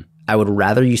 Mm-hmm. I would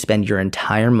rather you spend your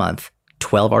entire month,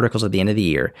 12 articles at the end of the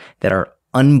year that are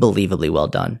unbelievably well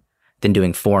done, than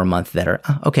doing 4 a month that are,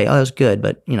 okay, that was good,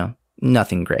 but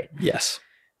nothing great. Yes.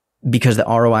 Because the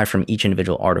ROI from each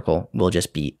individual article will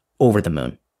just be over the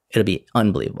moon. It'll be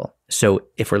unbelievable. So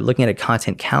if we're looking at a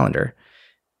content calendar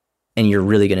and you're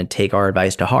really going to take our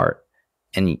advice to heart,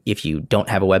 and if you don't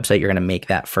have a website, you're going to make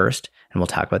that first, and we'll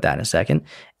talk about that in a second.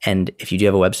 And if you do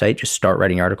have a website, just start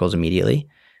writing articles immediately.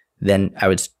 Then I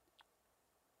would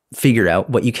figure out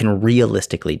what you can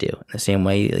realistically do. In the same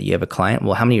way that you have a client,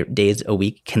 well, how many days a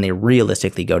week can they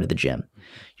realistically go to the gym?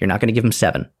 You're not going to give them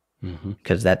 7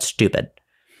 because that's stupid.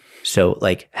 So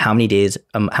like how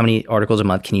many articles a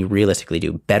month can you realistically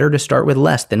do? Better to start with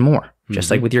less than more,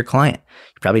 just like with your client.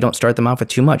 You probably don't start them off with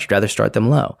too much. You'd rather start them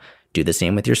low. Do the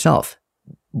same with yourself.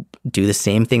 Do the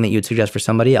same thing that you would suggest for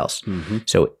somebody else.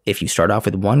 So if you start off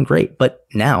with 1, great, but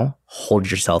now hold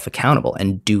yourself accountable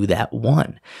and do that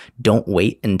 1. Don't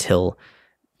wait until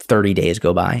 30 days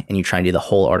go by and you try and do the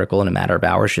whole article in a matter of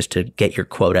hours just to get your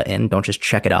quota in. Don't just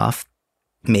check it off.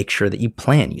 Make sure that you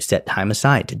plan, you set time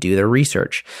aside to do the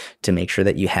research, to make sure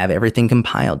that you have everything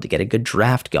compiled, to get a good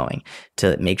draft going,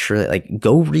 to make sure that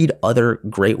go read other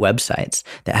great websites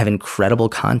that have incredible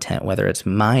content, whether it's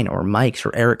mine or Mike's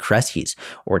or Eric Kresge's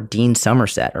or Dean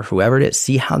Somerset or whoever it is.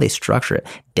 See how they structure it.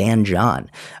 Dan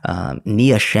John,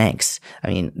 Nia Shanks. I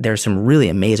mean, there's some really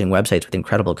amazing websites with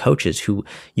incredible coaches who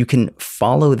you can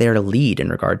follow their lead in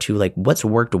regard to what's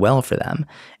worked well for them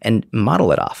and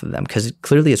model it off of them, because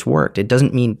clearly it's worked. It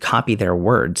doesn't mean copy their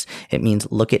words. It means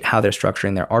look at how they're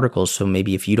structuring their articles. So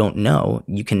maybe if you don't know,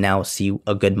 you can now see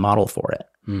a good model for it.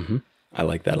 Mm-hmm. I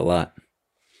like that a lot.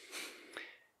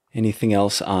 Anything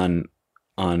else on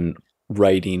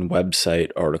writing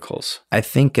website articles? I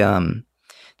think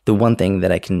the one thing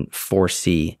that I can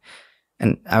foresee,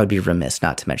 and I would be remiss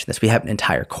not to mention this, we have an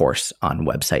entire course on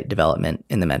website development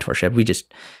in the mentorship.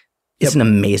 It's an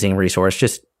amazing resource.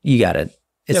 Just, you got it.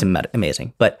 It's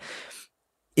amazing. But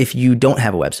if you don't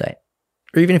have a website,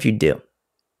 or even if you do,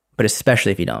 but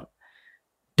especially if you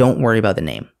don't worry about the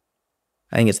name.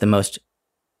 I think it's the most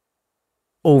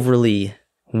overly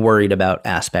worried about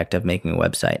aspect of making a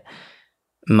website.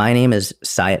 My name is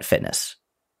Syatt Fitness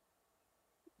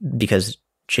because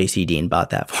JC Dean bought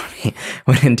that for me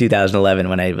in 2011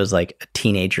 when I was a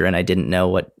teenager and I didn't know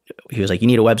what, he was like, you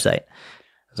need a website.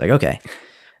 I was like, okay.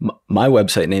 My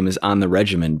website name is On the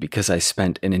Regimen because I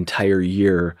spent an entire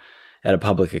year at a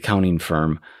public accounting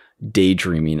firm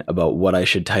daydreaming about what I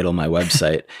should title my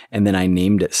website. And then I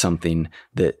named it something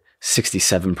that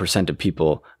 67% of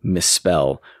people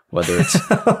misspell, whether it's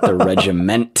the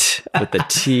regiment with the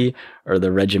T or the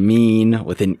regimine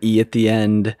with an E at the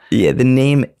end. Yeah, the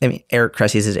name, Eric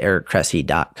Kresge's is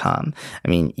erickkresse.com.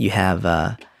 You have,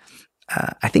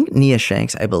 I think Nia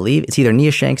Shanks, I believe it's either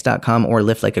niashanks.com or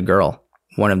Lift Like a Girl,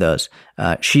 one of those.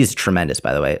 She's tremendous,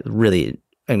 by the way. Really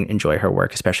enjoy her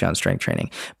work, especially on strength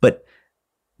training. But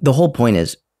the whole point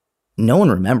is no one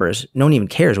remembers, no one even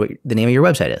cares what the name of your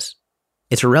website is.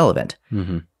 It's irrelevant.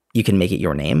 Mm-hmm. You can make it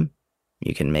your name.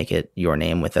 You can make it your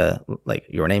name with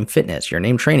your name fitness, your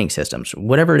name training systems,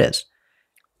 whatever it is.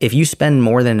 If you spend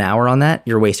more than an hour on that,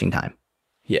 you're wasting time.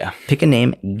 Yeah. Pick a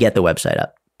name, get the website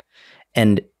up.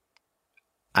 And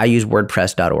I use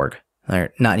WordPress.org.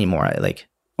 Not anymore.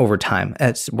 Over time,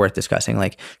 it's worth discussing.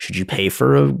 Should you pay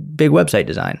for a big website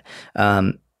design?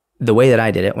 The way that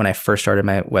I did it when I first started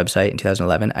my website in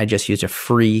 2011, I just used a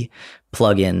free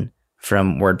plugin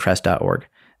from WordPress.org.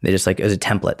 They just it was a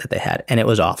template that they had, and it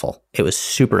was awful. It was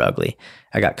super ugly.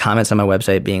 I got comments on my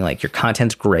website being your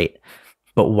content's great,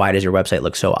 but why does your website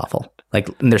look so awful? Like,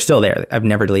 and they're still there. I've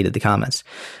never deleted the comments.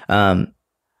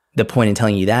 The point in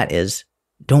telling you that is,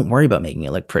 don't worry about making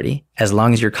it look pretty. As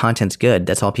long as your content's good,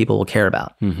 that's all people will care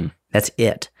about. Mm-hmm. That's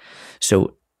it.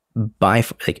 So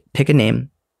pick a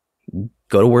name,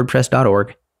 go to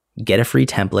wordpress.org, get a free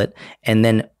template. And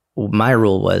then my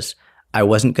rule was I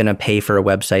wasn't going to pay for a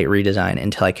website redesign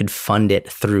until I could fund it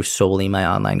through solely my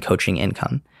online coaching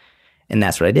income. And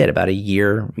that's what I did. About a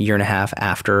year and a half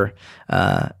after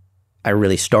I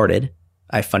really started,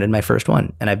 I funded my first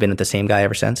one. And I've been with the same guy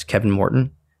ever since, Kevin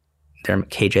Morton. They're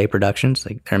KJ Productions.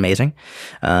 Like, they're amazing.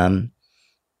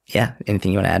 Yeah.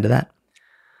 Anything you want to add to that?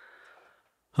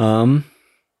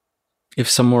 If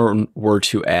someone were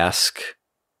to ask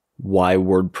why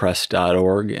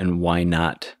WordPress.org and why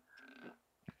not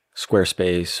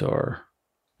Squarespace or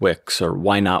Wix, or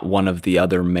why not one of the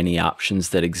other many options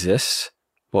that exists,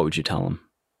 what would you tell them?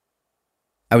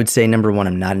 I would say, number one,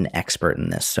 I'm not an expert in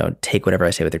this, so take whatever I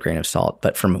say with a grain of salt.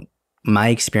 But from my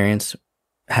experience,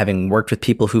 having worked with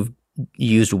people who've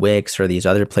used Wix or these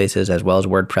other places, as well as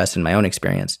WordPress in my own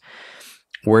experience,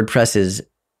 WordPress is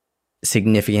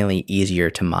significantly easier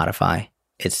to modify.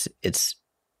 It's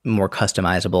more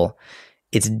customizable.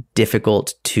 It's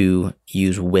difficult to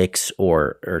use Wix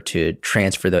or to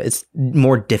transfer it's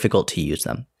more difficult to use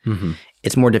them. Mm-hmm.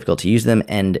 It's more difficult to use them.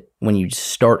 And when you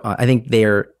start, I think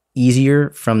they're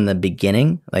easier from the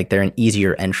beginning. Like, they're an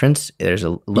easier entrance. There's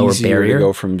a lower barrier. To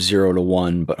go from 0 to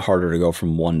 1, but harder to go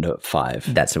from 1 to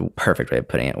 5. That's a perfect way of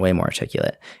putting it. Way more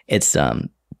articulate. It's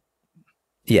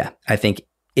yeah. I think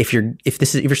if you're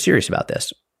serious about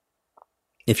this,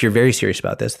 if you're very serious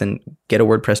about this, then get a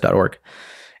WordPress.org.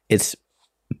 It's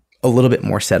a little bit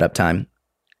more setup time,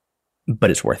 but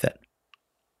it's worth it.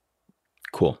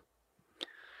 Cool.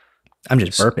 I'm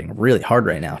just burping really hard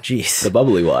right now. Jeez. The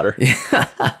bubbly water.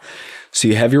 So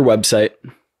you have your website,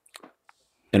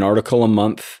 an article a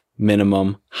month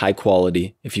minimum, high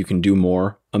quality. If you can do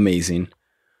more, amazing.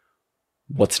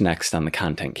 What's next on the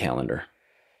content calendar?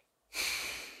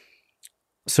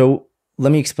 So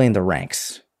let me explain the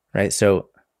ranks, right? So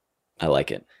I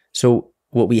like it. So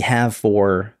what we have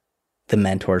for the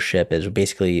mentorship is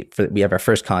basically we have our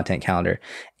first content calendar,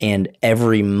 and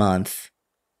every month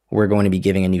we're going to be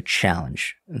giving a new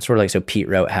challenge. And sort of like, so Pete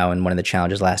wrote how in one of the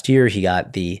challenges last year, he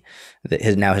got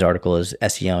his article is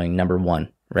SEOing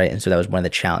 #1, right? And so that was one of the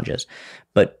challenges.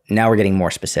 But now we're getting more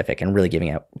specific and really giving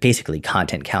out basically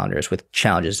content calendars with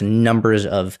challenges, numbers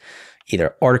of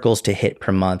either articles to hit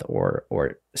per month or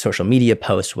social media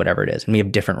posts, whatever it is. And we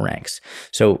have different ranks.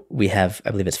 So we have,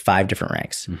 I believe it's 5 different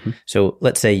ranks. Mm-hmm. So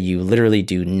let's say you literally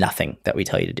do nothing that we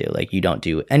tell you to do. Like, you don't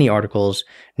do any articles,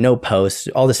 no posts,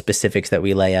 all the specifics that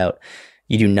we lay out.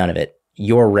 You do none of it.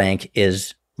 Your rank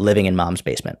is living in mom's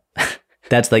basement.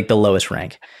 That's like the lowest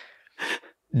rank.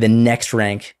 The next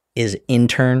rank is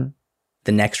intern.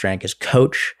 The next rank is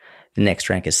coach. The next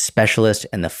rank is specialist.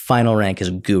 And the final rank is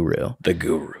guru. The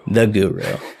guru. The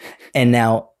guru. And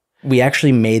now we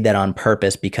actually made that on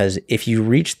purpose, because if you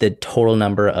reach the total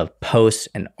number of posts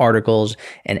and articles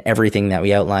and everything that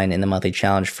we outline in the monthly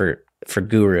challenge for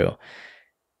guru,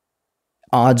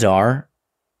 odds are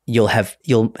you'll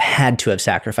had to have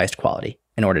sacrificed quality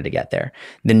in order to get there.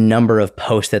 The number of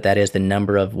posts that is, the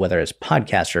number of, whether it's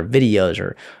podcasts or videos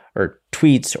or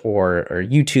tweets or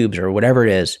YouTubes or whatever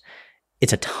it is,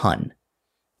 it's a ton.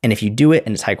 And if you do it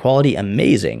and it's high quality,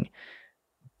 amazing,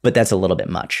 but that's a little bit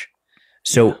much.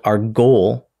 So our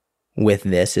goal with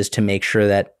this is to make sure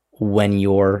that when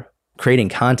you're creating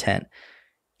content,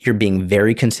 you're being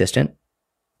very consistent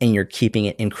and you're keeping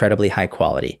it incredibly high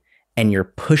quality, and you're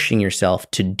pushing yourself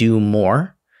to do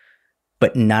more,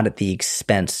 but not at the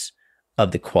expense of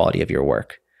the quality of your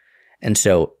work. And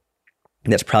so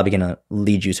that's probably going to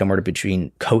lead you somewhere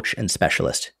between coach and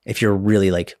specialist if you're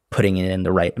really like putting in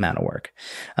the right amount of work.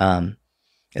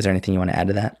 Is there anything you want to add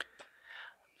to that?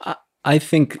 I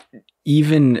think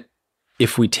even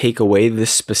if we take away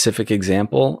this specific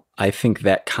example, I think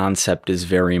that concept is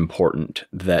very important,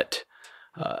 that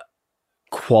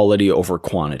quality over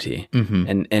quantity,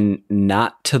 and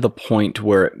not to the point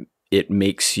where it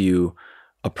makes you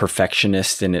a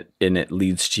perfectionist and it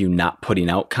leads to you not putting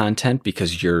out content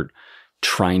because you're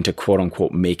trying to quote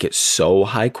unquote make it so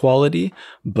high quality.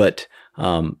 But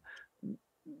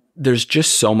there's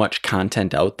just so much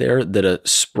content out there that a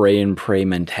spray and pray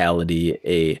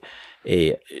mentality,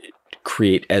 a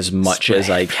create as much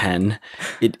as I can,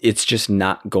 it's just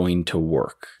not going to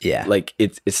work. Yeah. Like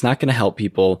it's not going to help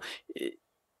people.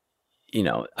 You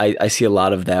know, I see a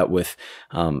lot of that with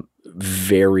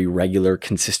very regular,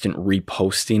 consistent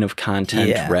reposting of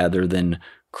content rather than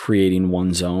creating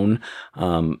one's own.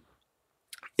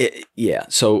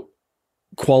 So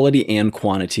quality and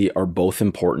quantity are both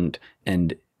important,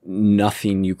 and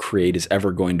nothing you create is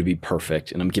ever going to be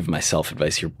perfect. And I'm giving myself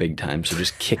advice here big time, so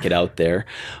just kick it out there.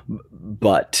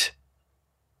 But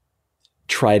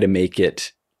try to make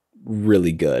it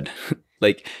really good.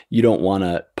 Like, you don't want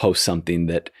to post something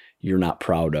that you're not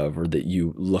proud of, or that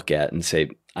you look at and say,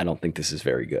 I don't think this is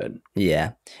very good.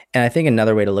 Yeah. And I think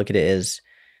another way to look at it is,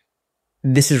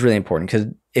 this is really important, because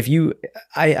if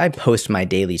I post my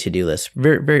daily to-do list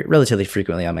very, very relatively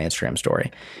frequently on my Instagram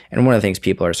story. And one of the things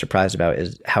people are surprised about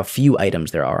is how few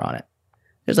items there are on it.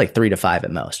 There's like 3 to 5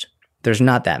 at most. There's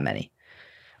not that many.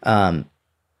 And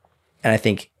I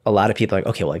think a lot of people are like,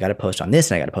 okay, well, I got to post on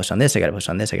this, and I got to post on this, I got to post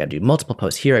on this, I got to do multiple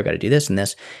posts here, I've got to do this and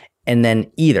this. And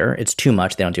then either it's too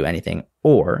much, they don't do anything,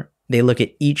 or they look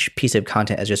at each piece of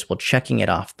content as just, well, checking it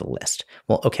off the list.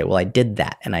 Well, okay, well, I did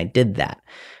that and I did that.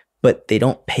 But they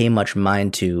don't pay much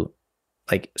mind to,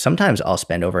 like, sometimes I'll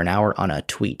spend over an hour on a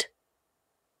tweet.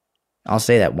 I'll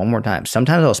say that one more time.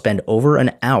 Sometimes I'll spend over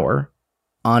an hour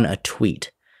on a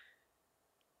tweet.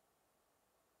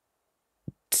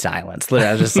 Silence. Literally,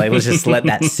 I was just like, let's just let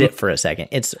that sit for a second.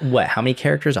 It's what? How many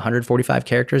characters? 145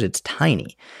 characters? It's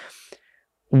tiny.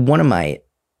 One of my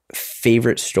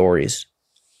favorite stories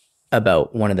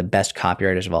about one of the best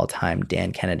copywriters of all time,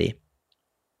 Dan Kennedy,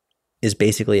 is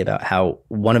basically about how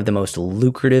one of the most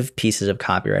lucrative pieces of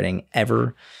copywriting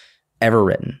ever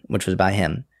written, which was by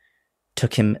him,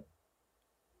 took him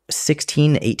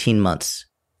 16 to 18 months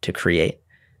to create.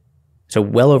 So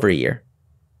well over a year.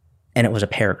 And it was a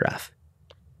paragraph.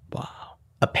 Wow.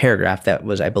 A paragraph that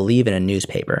was, I believe, in a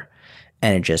newspaper.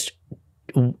 And it just,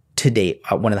 to date,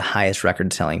 one of the highest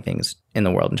record-selling things in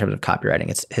the world in terms of copywriting.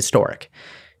 It's historic.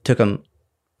 Took him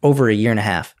over a year and a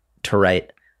half to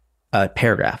write a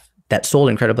paragraph that sold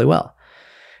incredibly well.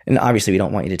 And obviously, we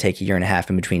don't want you to take a year and a half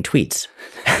in between tweets.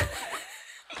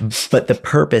 But the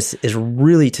purpose is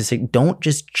really to say, don't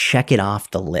just check it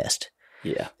off the list.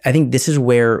 Yeah. I think this is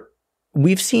where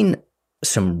we've seen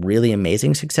some really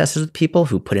amazing successes with people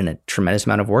who put in a tremendous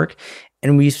amount of work.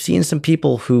 And we've seen some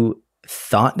people who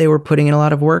thought they were putting in a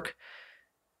lot of work,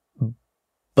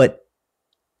 but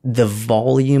the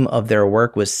volume of their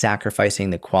work was sacrificing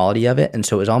the quality of it. And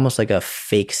so it was almost like a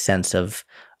fake sense of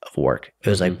work. It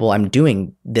was like, well, I'm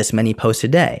doing this many posts a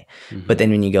day. But then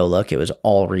when you go look, it was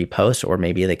all reposts, or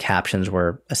maybe the captions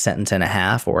were a sentence and a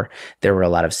half, or there were a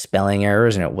lot of spelling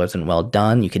errors and it wasn't well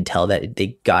done. You could tell that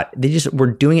they just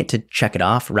were doing it to check it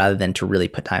off rather than to really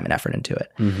put time and effort into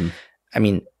it. I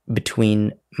mean,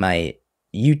 between my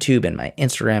YouTube and my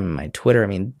Instagram and my Twitter, I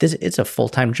mean, it's a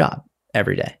full-time job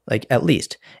every day, like, at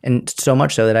least. And so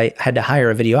much so that I had to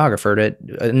hire a videographer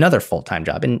to another full-time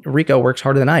job. And Rico works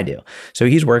harder than I do. So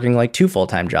he's working like 2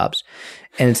 full-time jobs.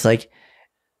 And it's like,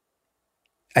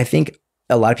 I think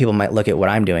a lot of people might look at what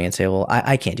I'm doing and say, well,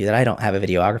 I can't do that. I don't have a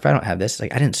videographer. I don't have this.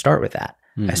 Like, I didn't start with that.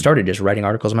 I started just writing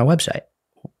articles on my website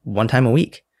one time a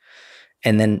week.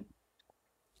 And then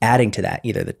adding to that,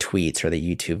 either the tweets or the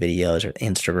YouTube videos or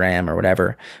Instagram or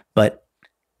whatever, but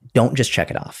don't just check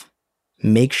it off.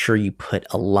 Make sure you put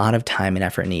a lot of time and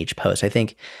effort in each post. I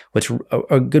think what's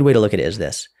a good way to look at it is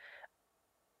this.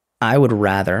 I would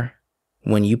rather,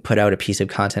 when you put out a piece of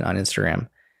content on Instagram,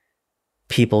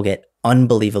 people get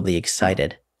unbelievably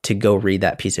excited to go read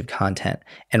that piece of content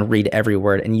and read every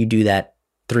word, and you do that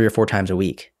 3 or 4 times a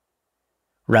week,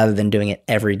 rather than doing it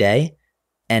every day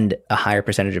and a higher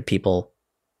percentage of people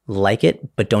like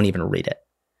it but don't even read it.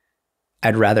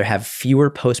 I'd rather have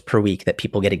fewer posts per week that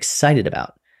people get excited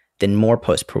about than more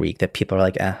posts per week that people are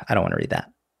like, I don't want to read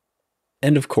that.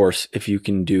 And of course, if you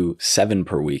can do 7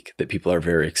 per week that people are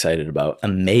very excited about.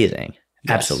 Amazing.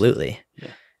 Yes. Absolutely.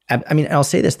 Yeah. I mean, I'll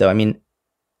say this though. I mean,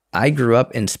 I grew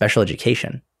up in special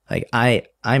education. Like,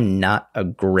 I'm not a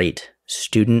great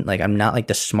student. Like, I'm not like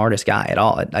the smartest guy at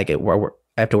all. Like, I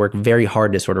have to work very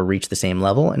hard to sort of reach the same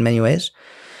level in many ways.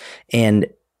 And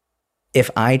if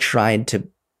I tried to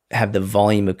have the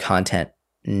volume of content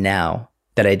now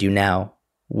that I do now,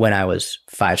 when I was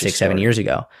 5, 6, 7 years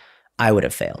ago, I would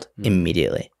have failed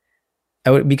immediately.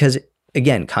 Because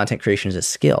again, content creation is a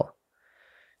skill.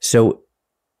 So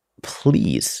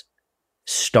please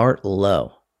start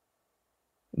low.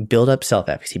 Build up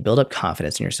self-efficacy, build up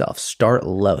confidence in yourself. Start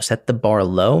low, set the bar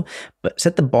low, but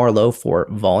set the bar low for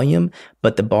volume,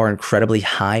 but the bar incredibly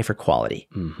high for quality.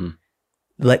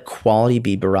 Let quality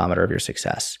be barometer of your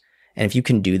success. And if you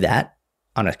can do that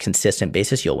on a consistent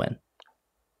basis, you'll win.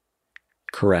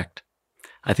 Correct.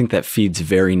 I think that feeds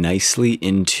very nicely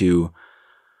into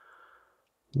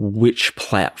which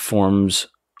platforms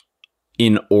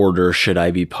in order should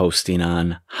I be posting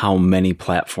on? How many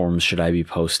platforms should I be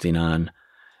posting on?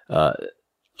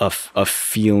 A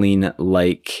feeling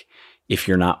like if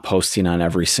you're not posting on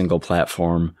every single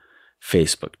platform,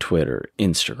 Facebook, Twitter,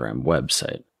 Instagram,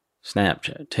 website,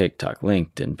 Snapchat, TikTok,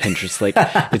 LinkedIn, Pinterest, like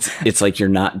it's like you're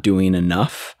not doing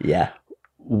enough. Yeah.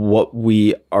 What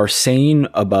we are saying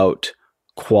about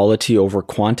quality over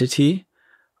quantity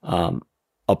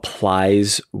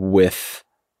applies with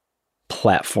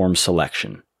platform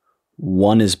selection.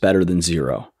 One is better than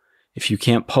zero. If you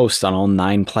can't post on all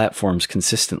 9 platforms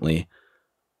consistently,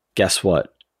 guess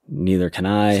what? Neither can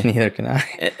I. Neither can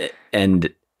I.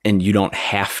 And you don't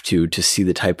have to see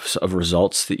the types of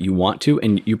results that you want to,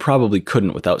 and you probably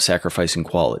couldn't without sacrificing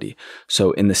quality.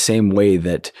 So in the same way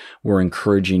that we're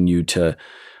encouraging you to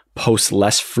post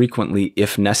less frequently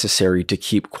if necessary to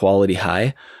keep quality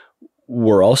high,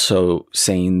 we're also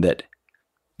saying that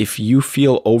if you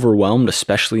feel overwhelmed,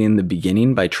 especially in the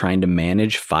beginning, by trying to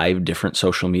manage 5 different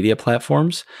social media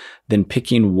platforms, then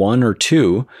picking 1 or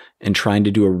 2 and trying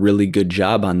to do a really good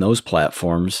job on those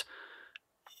platforms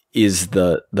is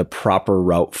the proper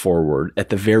route forward, at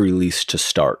the very least, to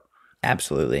start.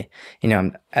 Absolutely. You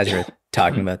know, as you're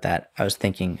talking about that, I was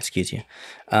thinking, excuse you,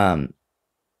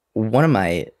 one of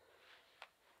my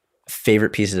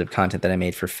favorite pieces of content that I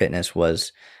made for fitness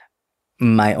was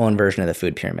my own version of the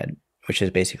food pyramid, which is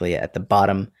basically at the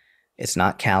bottom, it's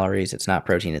not calories, it's not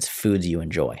protein, it's foods you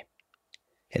enjoy.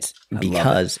 It's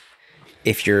because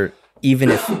if you're,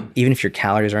 even if your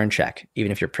calories are in check,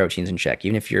 even if your protein's in check,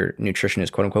 even if your nutrition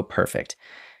is quote unquote perfect,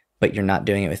 but you're not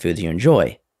doing it with foods you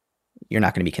enjoy, you're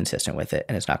not going to be consistent with it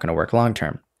and it's not going to work long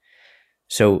term.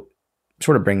 So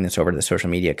sort of bringing this over to the social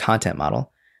media content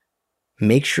model,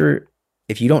 make sure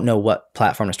if you don't know what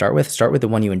platform to start with the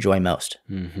one you enjoy most.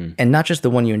 Mm-hmm. And not just the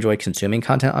one you enjoy consuming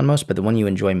content on most, but the one you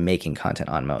enjoy making content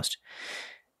on most,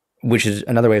 which is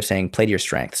another way of saying play to your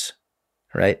strengths,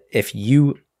 right? If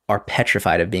you are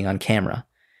petrified of being on camera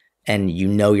and you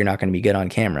know you're not going to be good on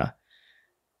camera,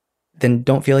 then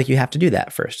don't feel like you have to do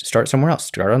that first. Start somewhere else.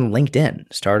 Start on LinkedIn.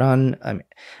 Start on,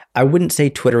 I wouldn't say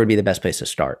Twitter would be the best place to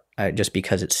start, just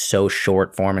because it's so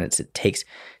short form and it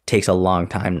takes a long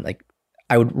time. Like,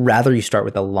 I would rather you start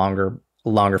with a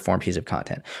longer form piece of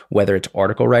content, whether it's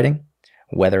article writing,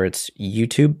 whether it's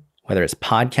YouTube, whether it's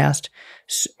podcast,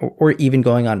 or even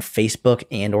going on Facebook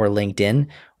and or LinkedIn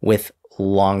with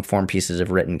long form pieces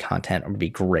of written content would be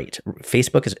great.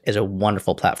 Facebook is a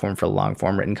wonderful platform for long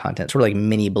form written content, sort of like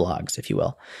mini blogs, if you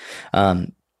will.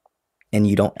 And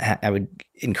you don't, I would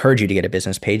encourage you to get a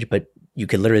business page, but you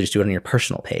could literally just do it on your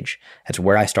personal page. That's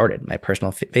where I started. My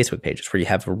personal Facebook page is where you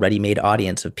have a ready-made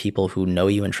audience of people who know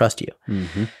you and trust you.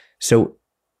 Mm-hmm. So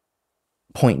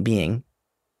point being,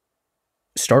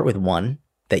 start with one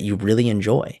that you really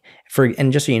enjoy.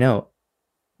 And just so you know,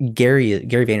 Gary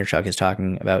Vaynerchuk is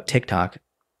talking about TikTok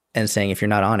and saying if you're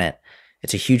not on it,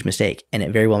 it's a huge mistake. And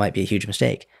it very well might be a huge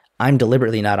mistake. I'm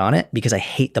deliberately not on it because I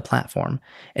hate the platform.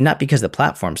 And not because the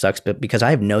platform sucks, but because I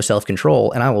have no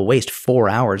self-control and I will waste 4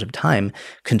 hours of time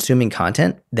consuming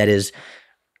content that is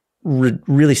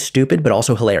really stupid, but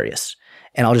also hilarious.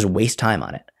 And I'll just waste time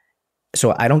on it.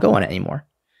 So I don't go on it anymore.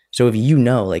 So if you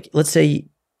know, like, let's say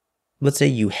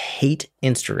you hate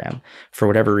Instagram for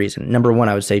whatever reason. Number one,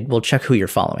 I would say, well, check who you're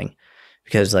following.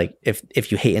 Because like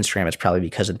if you hate Instagram, it's probably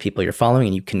because of the people you're following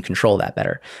and you can control that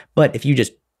better. But if you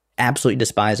just absolutely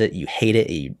despise it, you hate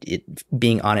it,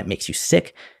 being on it makes you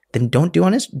sick, then don't go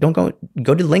to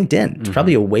LinkedIn. It's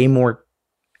probably a way more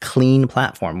clean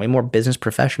platform, way more business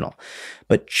professional.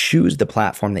 But choose the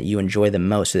platform that you enjoy the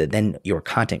most so that then your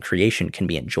content creation can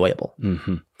be enjoyable.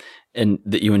 Mm-hmm. And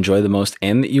that you enjoy the most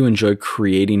and that you enjoy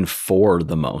creating for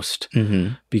the most.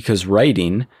 Mm-hmm. Because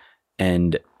writing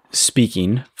and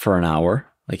speaking for an hour,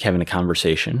 like having a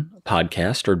conversation, a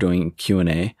podcast, or doing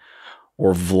Q&A,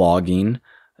 or vlogging,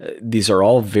 these are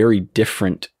all very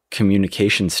different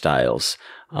communication styles.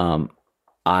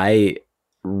 I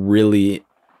really,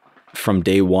 from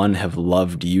day one, have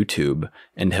loved YouTube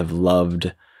and have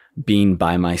loved being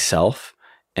by myself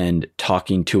and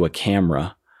talking to a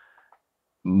camera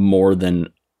more than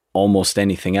almost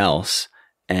anything else.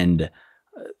 And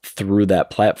through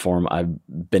that platform, I've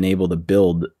been able to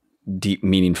build deep,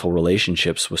 meaningful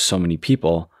relationships with so many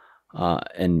people.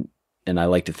 And I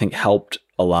like to think helped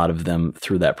a lot of them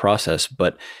through that process,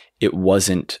 but it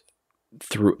wasn't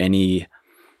through any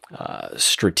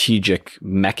strategic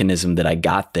mechanism that I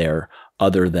got there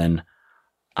other than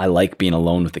I like being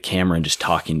alone with the camera and just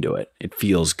talking to it. It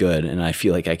feels good. And I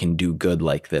feel like I can do good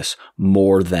like this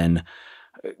more than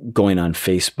going on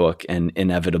Facebook and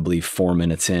inevitably 4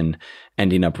 minutes in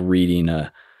ending up reading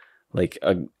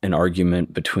an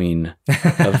argument between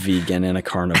a vegan and a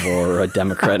carnivore, or a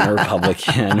Democrat and a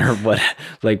Republican, or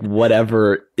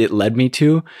whatever it led me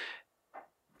to,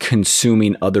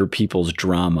 consuming other people's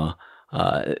drama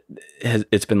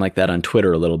it's been like that on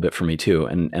Twitter a little bit for me too.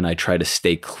 And I try to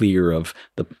stay clear of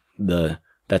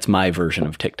that's my version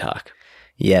of TikTok.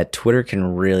 Yeah, Twitter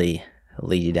can really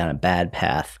lead you down a bad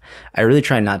path. I really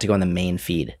try not to go on the main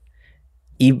feed.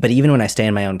 But even when I stay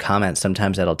in my own comments,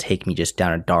 sometimes that'll take me just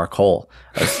down a dark hole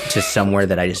to somewhere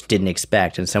that I just didn't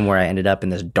expect, and somewhere I ended up in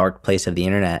this dark place of the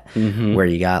internet where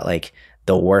you got like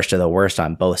the worst of the worst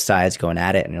on both sides going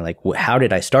at it. And you're like, how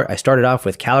did I start? I started off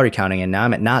with calorie counting and now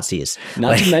I'm at Nazis.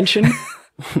 Not to mention,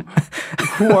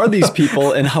 who are these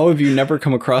people and how have you never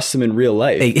come across them in real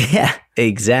life? Yeah,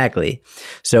 exactly.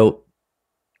 So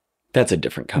that's a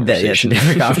different conversation.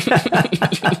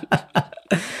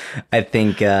 I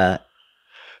think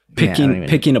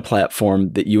picking a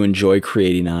platform that you enjoy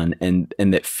creating on and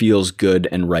that feels good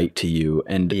and right to you,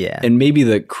 and maybe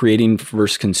the creating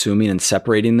versus consuming and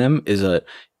separating them is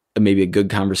maybe a good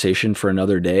conversation for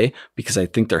another day, because I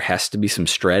think there has to be some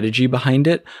strategy behind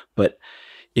it. But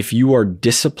if you are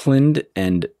disciplined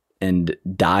and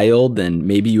dialed, and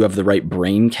maybe you have the right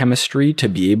brain chemistry to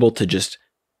be able to just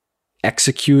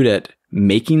execute at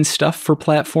making stuff for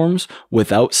platforms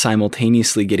without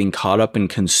simultaneously getting caught up in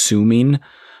consuming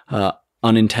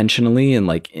unintentionally and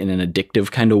like in an addictive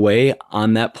kind of way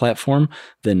on that platform,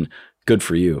 then good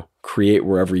for you. Create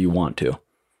wherever you want to.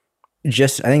 I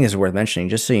think this is worth mentioning,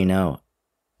 just so you know,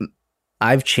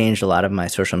 I've changed a lot of my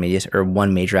social media, or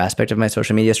one major aspect of my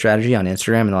social media strategy on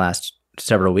Instagram in the last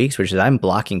several weeks, which is I'm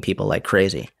blocking people like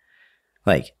crazy.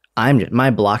 Like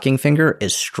my blocking finger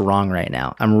is strong right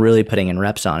now. I'm really putting in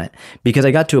reps on it, because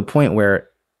I got to a point where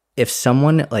if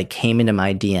someone like came into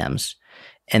my DMs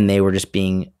and they were just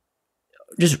being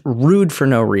just rude for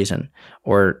no reason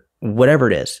or whatever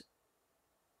it is,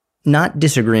 not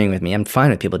disagreeing with me, I'm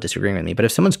fine with people disagreeing with me, but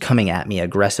if someone's coming at me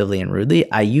aggressively and rudely,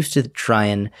 I used to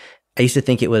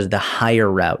think it was the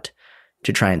higher route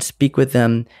to try and speak with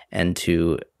them and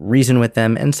to reason with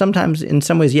them. And sometimes in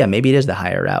some ways, yeah, maybe it is the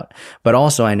higher route. But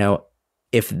also I know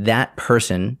if that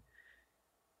person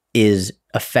is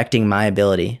affecting my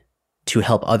ability to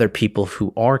help other people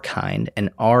who are kind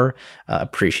and are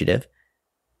appreciative,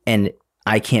 and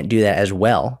I can't do that as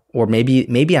well, or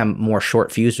maybe I'm more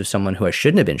short fused with someone who I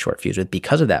shouldn't have been short fused with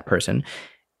because of that person,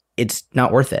 it's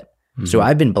not worth it. Mm-hmm. So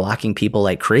I've been blocking people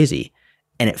like crazy,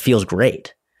 and it feels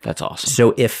great. That's awesome.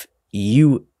 So if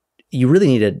you really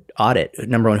need to audit,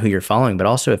 number one, who you're following, but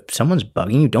also if someone's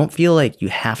bugging you, don't feel like you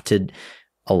have to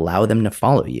allow them to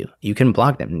follow you. You can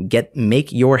block them.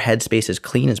 Make your headspace as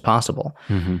clean as possible,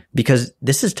 because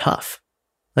this is tough.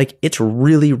 Like, it's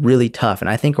really, really tough. And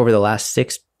I think over the last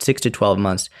 6 to 12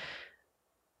 months,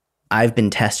 I've been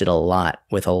tested a lot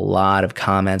with a lot of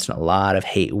comments and a lot of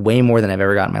hate, way more than I've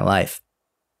ever got in my life.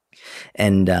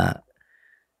 And,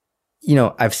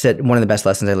 I've said one of the best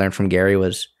lessons I learned from Gary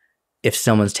was, if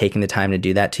someone's taking the time to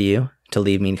do that to you, to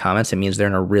leave mean comments, it means they're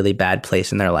in a really bad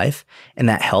place in their life. And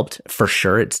that helped for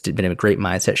sure. It's been a great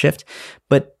mindset shift.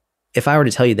 But if I were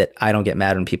to tell you that I don't get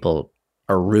mad when people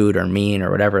are rude or mean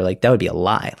or whatever, like, that would be a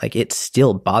lie. Like, it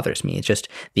still bothers me. It's just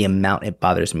the amount it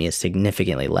bothers me is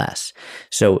significantly less.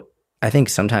 So I think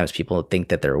sometimes people think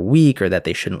that they're weak, or that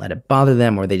they shouldn't let it bother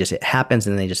them, or it happens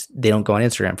and they don't go on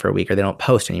Instagram for a week, or they don't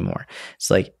post anymore.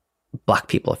 It's like, block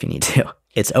people if you need to.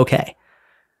 It's okay.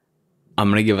 I'm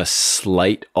going to give a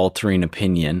slight altering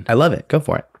opinion. I love it. Go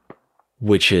for it.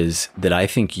 Which is that I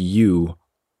think you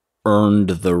earned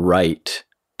the right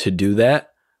to do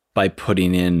that by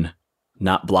putting in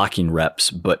not blocking reps,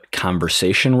 but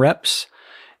conversation reps.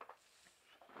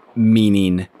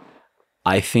 Meaning,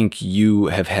 I think you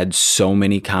have had so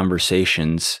many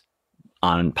conversations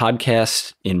on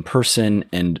podcasts, in person,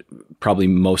 and probably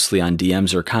mostly on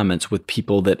DMs or comments with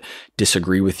people that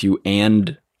disagree with you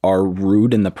and are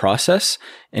rude in the process,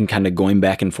 and kind of going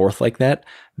back and forth like that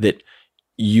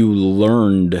you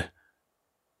learned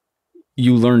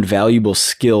valuable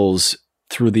skills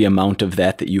through the amount of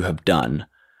that you have done.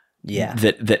 Yeah.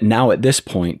 That now at this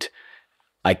point,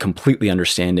 I completely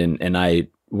understand, and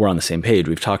we're on the same page.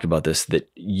 We've talked about this,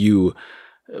 that you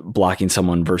blocking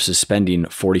someone versus spending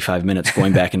 45 minutes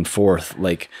going back and forth,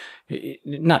 like,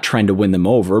 not trying to win them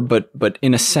over, but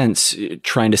in a sense,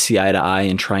 trying to see eye to eye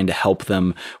and trying to help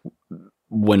them,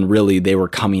 when really they were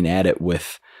coming at it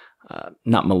with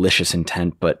not malicious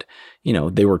intent, but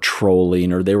they were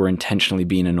trolling, or they were intentionally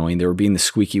being annoying. They were being the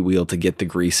squeaky wheel to get the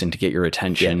grease and to get your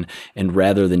attention. Yeah. And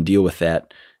rather than deal with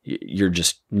that, you're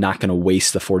just not going to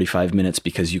waste the 45 minutes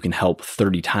because you can help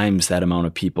 30 times that amount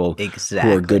of people who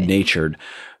are good natured.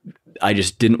 I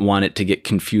just didn't want it to get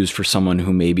confused for someone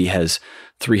who maybe has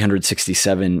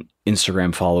 367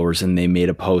 Instagram followers and they made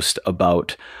a post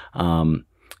about,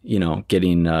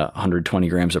 getting 120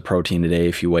 grams of protein a day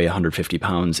if you weigh 150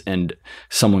 pounds, and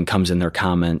someone comes in their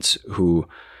comments who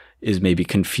is maybe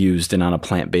confused and on a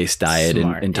plant-based diet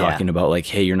and talking about like,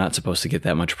 hey, you're not supposed to get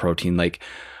that much protein, like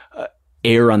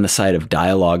err on the side of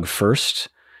dialogue first.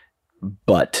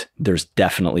 But there's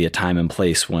definitely a time and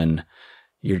place when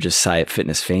you're just Sciat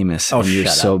Fitness famous and you're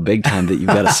so big time that you've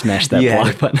got to smash that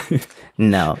block button.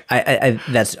 No, I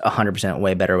that's 100%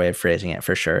 way better way of phrasing it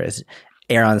for sure, is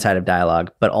err on the side of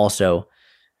dialogue, but also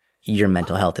your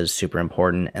mental health is super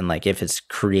important. And like, if it's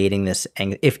creating this,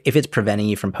 if it's preventing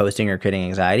you from posting or creating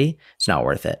anxiety, it's not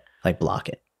worth it. Like, block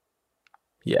it.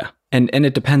 Yeah. And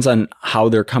it depends on how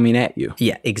they're coming at you.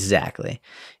 Yeah, exactly.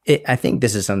 I think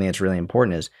this is something that's really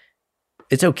important, is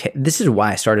it's okay. This is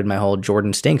why I started my whole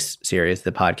Jordan Stinks series,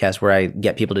 the podcast where I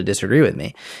get people to disagree with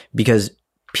me, because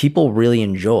people really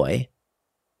enjoy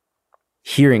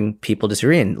hearing people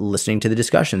disagree and listening to the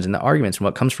discussions and the arguments and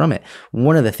what comes from it.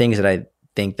 One of the things that I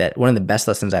think that one of the best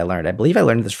lessons I learned, I believe I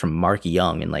learned this from Mark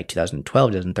Young in like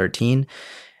 2012, 2013,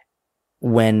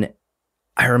 when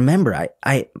I remember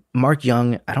Mark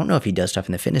Young, I don't know if he does stuff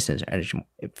in the fitness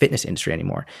industry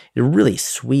anymore. He's a really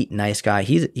sweet, nice guy.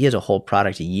 He has a whole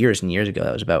product years and years ago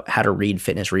that was about how to read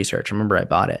fitness research. I remember I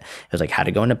bought it. It was like how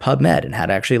to go into PubMed and how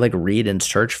to actually like read and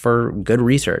search for good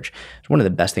research. It's one of the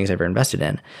best things I've ever invested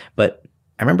in. But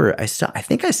I remember I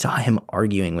think I saw him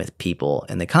arguing with people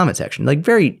in the comment section, like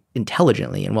very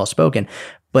intelligently and well spoken.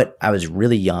 But I was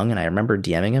really young, and I remember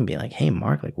DMing him being like, hey,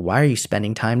 Mark, like, why are you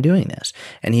spending time doing this?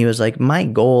 And he was like, my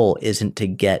goal isn't to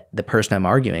get the person I'm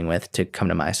arguing with to come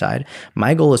to my side.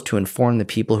 My goal is to inform the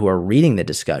people who are reading the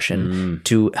discussion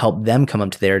to help them come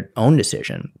up to their own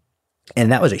decision.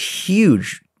 And that was a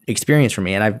huge experience for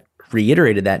me. And I've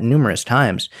reiterated that numerous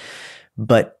times.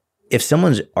 But if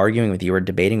someone's arguing with you or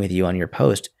debating with you on your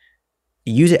post,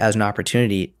 use it as an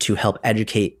opportunity to help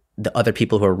educate the other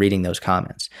people who are reading those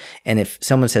comments. And if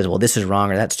someone says, well, this is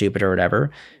wrong or that's stupid or whatever,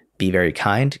 be very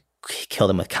kind, kill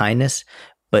them with kindness,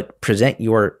 but present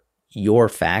your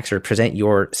facts or present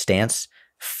your stance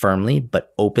firmly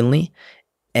but openly,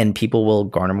 and people will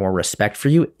garner more respect for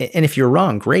you. And if you're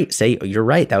wrong, great, say you're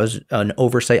right. That was an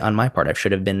oversight on my part. It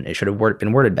should have been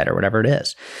worded better, whatever it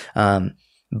is.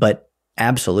 But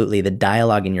absolutely, the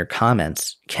dialogue in your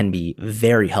comments can be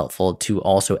very helpful to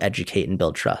also educate and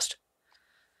build trust.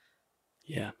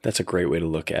 Yeah, that's a great way to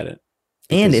look at it.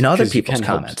 And in other people's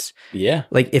comments. Yeah.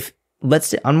 Like, if, let's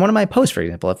say on one of my posts, for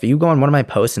example, if you go on one of my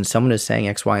posts and someone is saying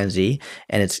X, Y, and Z,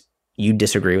 and you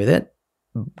disagree with it,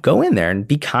 go in there and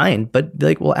be kind, but be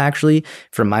like, well, actually,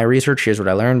 from my research, here's what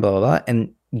I learned, blah, blah, blah.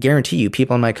 And guarantee you,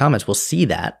 people in my comments will see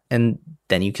that. And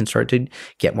then you can start to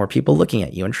get more people looking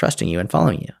at you and trusting you and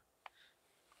following you.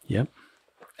 Yep.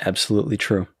 Absolutely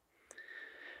true.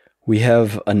 We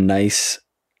have a nice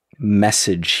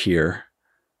message here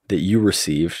that you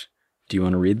received. Do you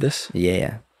want to read this?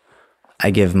 Yeah.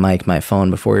 I give Mike my phone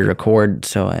before we record,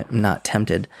 so I'm not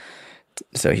tempted.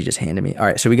 So he just handed me. All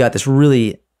right. So we got this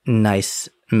really nice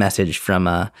message from,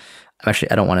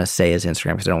 actually, I don't want to say his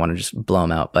Instagram because I don't want to just blow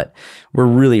him out, but we're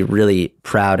really, really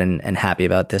proud and happy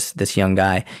about this young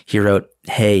guy. He wrote,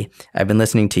 hey, I've been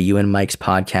listening to you and Mike's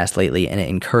podcast lately, and it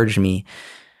encouraged me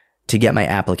to get my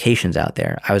applications out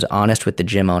there. I was honest with the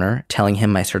gym owner, telling him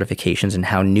my certifications and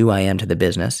how new I am to the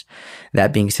business.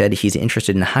 That being said, he's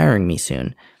interested in hiring me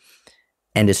soon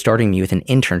and is starting me with an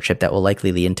internship that will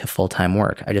likely lead into full-time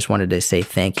work. I just wanted to say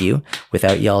thank you.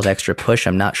 Without y'all's extra push,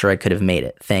 I'm not sure I could have made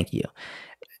it. Thank you.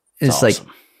 It's awesome.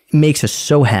 Like, makes us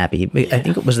so happy. Yeah. I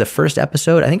think it was the first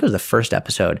episode.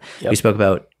 Yep. We spoke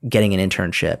about getting an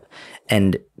internship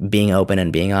and being open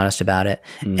and being honest about it.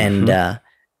 Mm-hmm. And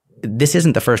this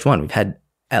isn't the first one. We've had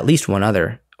at least one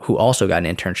other who also got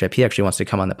an internship. He actually wants to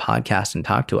come on the podcast and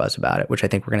talk to us about it, which I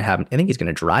think we're going to have. I think he's going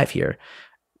to drive here.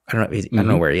 I don't know. I don't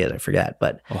know where he is. I forget.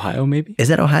 But Ohio, maybe? Is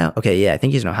that Ohio? Okay, yeah. I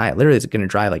think he's in Ohio. Literally, he's going to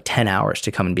drive like 10 hours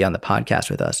to come and be on the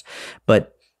podcast with us.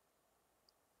 But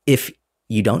if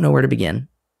you don't know where to begin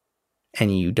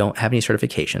and you don't have any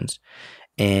certifications,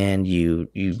 and you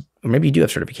or maybe you do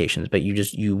have certifications, but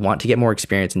you want to get more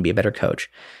experience and be a better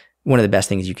coach, one of the best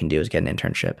things you can do is get an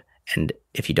internship. And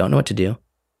if you don't know what to do,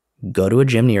 go to a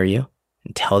gym near you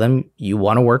and tell them you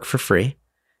want to work for free,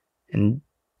 and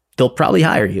they'll probably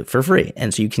hire you for free.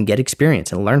 And so you can get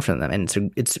experience and learn from them. And so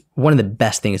it's one of the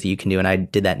best things that you can do. And I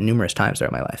did that numerous times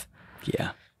throughout my life.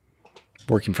 Yeah.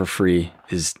 Working for free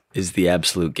is the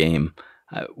absolute game.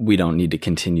 We don't need to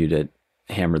continue to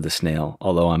hammer the snail,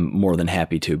 although I'm more than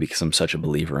happy to, because I'm such a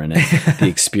believer in it. The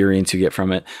experience you get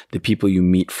from it, the people you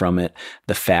meet from it,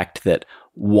 the fact that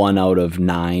 1 out of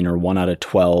 9 or 1 out of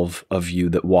 12 of you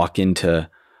that walk into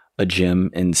a gym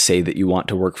and say that you want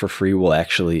to work for free will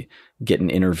actually get an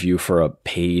interview for a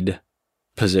paid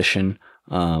position,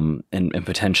 and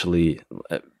potentially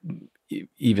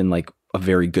even like a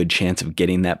very good chance of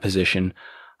getting that position,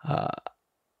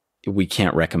 we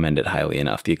can't recommend it highly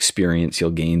enough. The experience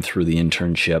you'll gain through the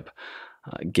internship,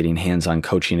 getting hands-on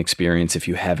coaching experience if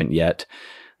you haven't yet,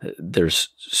 there's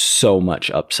so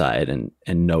much upside and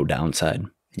no downside.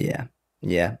 Yeah.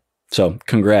 Yeah. So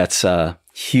congrats,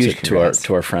 Huge congrats.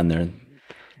 to our friend there.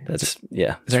 That's Is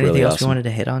there really anything else awesome. we wanted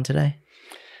to hit on today?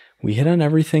 We hit on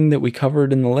everything that we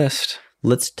covered in the list.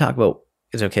 Let's talk about,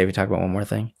 is it okay if we talk about one more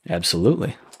thing?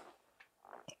 Absolutely.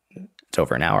 It's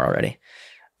over an hour already.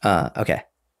 Okay.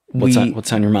 What's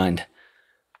on your mind?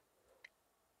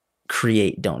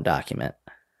 Create, don't document.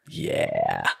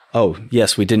 Yeah. Oh,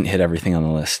 yes, we didn't hit everything on the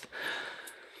list.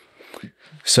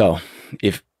 So,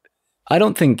 I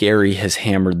don't think Gary has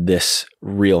hammered this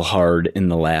real hard in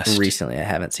the last Recently, I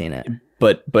haven't seen it.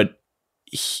 but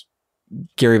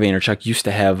Gary Vaynerchuk used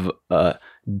to have a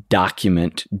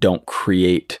document, don't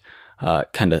create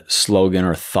kind of slogan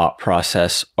or thought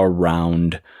process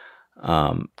around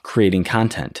creating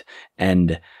content.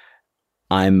 And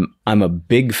I'm a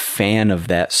big fan of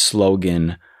that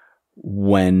slogan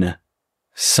when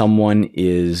someone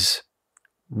is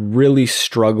really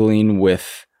struggling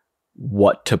with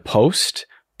what to post,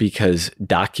 because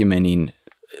documenting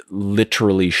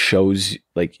literally shows,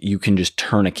 like, you can just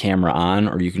turn a camera on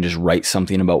or you can just write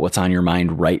something about what's on your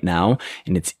mind right now,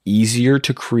 and it's easier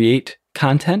to create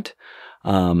content.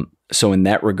 So in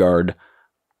that regard,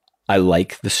 I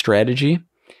like the strategy.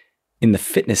 In the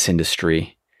fitness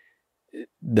industry,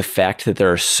 the fact that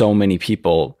there are so many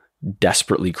people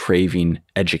desperately craving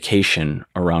education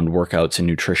around workouts and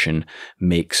nutrition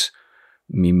makes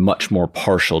me much more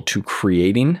partial to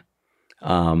creating.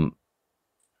 I'll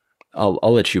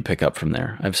let you pick up from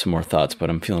there. I have some more thoughts, but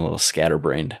I'm feeling a little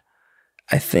scatterbrained.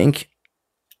 I think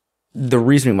the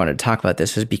reason we wanted to talk about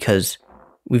this is because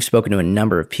we've spoken to a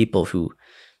number of people who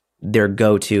their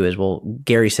go-to is, well,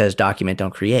 Gary says document,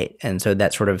 don't create. And so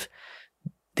that sort of,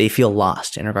 they feel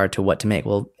lost in regard to what to make.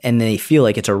 Well, and they feel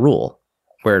like it's a rule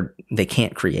where they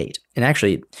can't create. And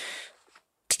actually,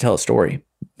 to tell a story,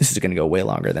 this is going to go way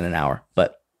longer than an hour,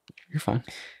 but You're fine.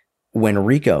 When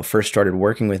Rico first started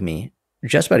working with me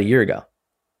just about a year ago,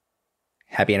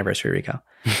 happy anniversary, Rico.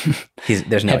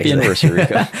 There's no Happy anniversary,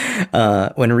 Rico.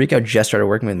 When Rico just started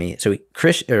working with me, so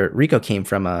Rico came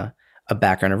from a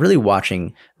background of really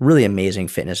watching really amazing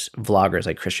fitness vloggers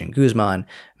like Christian Guzman,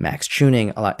 Max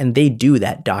Tuning, a lot, and they do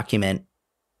that document,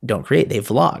 don't create, they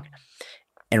vlog.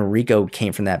 And Rico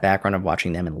came from that background of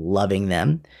watching them and loving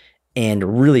them,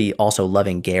 and really also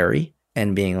loving Gary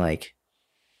and being like,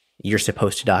 you're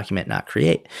supposed to document, not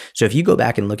create. So if you go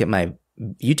back and look at my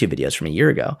YouTube videos from a year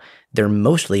ago, they're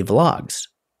mostly vlogs,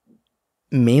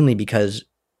 mainly because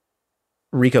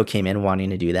Rico came in wanting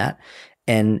to do that.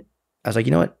 And I was like,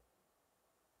 you know what?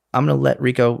 I'm going to let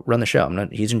Rico run the show.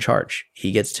 He's in charge.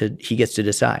 He gets to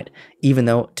decide. Even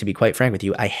though, to be quite frank with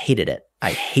you, I hated it.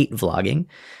 I hate vlogging.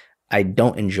 I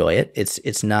don't enjoy it.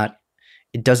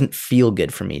 It doesn't feel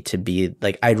good for me to be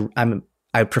like,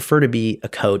 I prefer to be a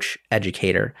coach,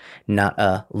 educator, not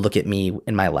a look at me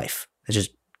in my life.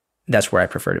 That's where I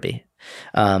prefer to be.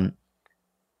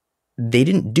 They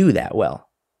didn't do that well.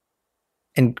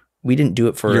 And we didn't do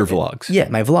it for your vlogs. Yeah,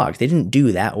 my vlogs. They didn't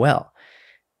do that well.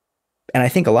 And I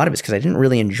think a lot of it's because I didn't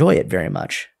really enjoy it very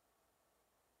much.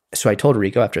 So I told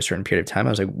Rico after a certain period of time, I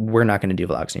was like, we're not going to do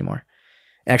vlogs anymore.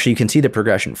 Actually, you can see the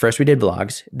progression. First, we did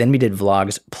vlogs. Then we did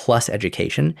vlogs plus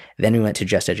education. Then we went to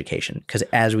just education. Because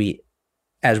as we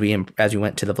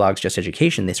went to the vlogs just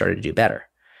education, they started to do better.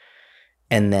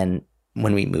 And then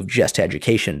when we moved just to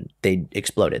education, they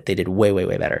exploded. They did way, way,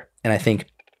 way better. And I think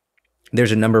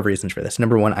there's a number of reasons for this.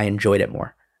 Number one, I enjoyed it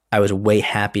more. I was way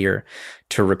happier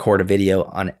to record a video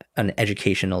on an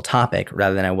educational topic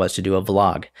rather than I was to do a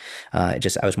vlog. I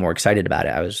was more excited about it.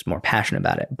 I was more passionate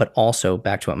about it. But also,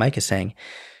 back to what Mike is saying,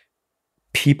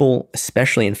 people,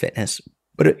 especially in fitness,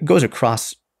 but it goes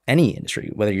across any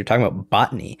industry, whether you're talking about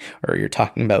botany or you're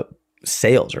talking about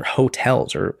sales or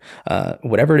hotels or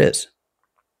whatever it is.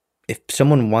 If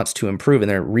someone wants to improve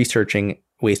and they're researching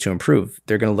ways to improve,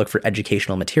 they're going to look for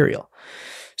educational material.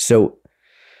 So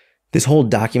this whole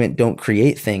document, don't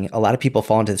create thing, a lot of people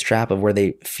fall into this trap of where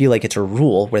they feel like it's a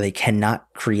rule where they cannot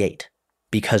create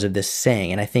because of this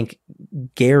saying. And I think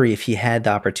Gary, if he had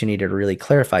the opportunity to really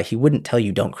clarify, he wouldn't tell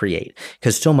you don't create,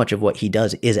 because so much of what he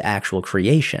does is actual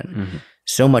creation. Mm-hmm.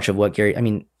 So much of what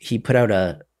Gary, he put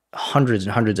out hundreds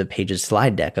and hundreds of pages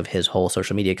slide deck of his whole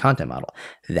social media content model.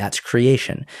 That's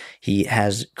creation. He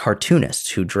has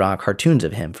cartoonists who draw cartoons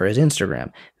of him for his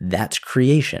Instagram. That's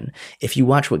creation. If you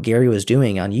watch what Gary was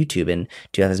doing on YouTube in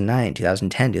 2009,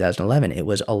 2010, 2011, it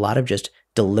was a lot of just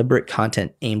deliberate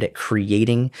content aimed at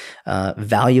creating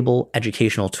valuable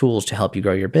educational tools to help you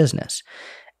grow your business.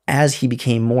 As he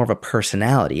became more of a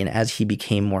personality and as he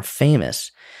became more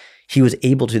famous, he was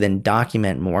able to then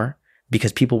document more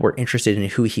because people were interested in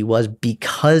who he was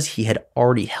because he had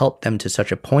already helped them to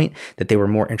such a point that they were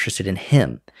more interested in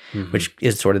him, which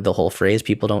is sort of the whole phrase,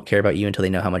 people don't care about you until they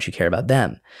know how much you care about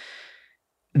them.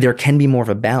 There can be more of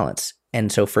a balance.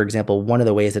 And so, for example, one of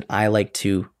the ways that I like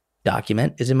to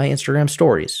document is in my Instagram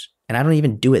stories. And I don't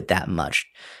even do it that much.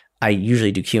 I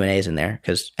usually do Q&As in there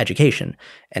because education,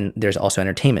 and there's also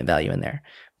entertainment value in there.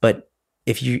 But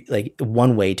if you like,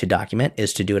 one way to document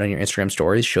is to do it on your Instagram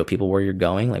stories, show people where you're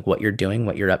going, like what you're doing,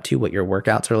 what you're up to, what your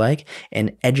workouts are like,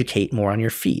 and educate more on your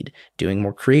feed, doing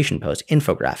more creation posts,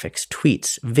 infographics,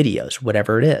 tweets, videos,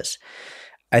 whatever it is.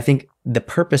 I think the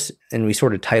purpose, and we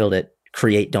sort of titled it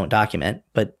Create, Don't Document,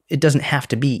 but it doesn't have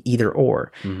to be either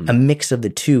or. A mix of the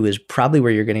two is probably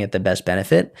where you're going to get the best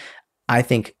benefit. I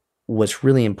think what's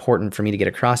really important for me to get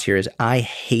across here is I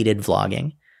hated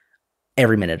vlogging,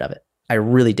 every minute of it. I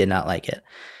really did not like it.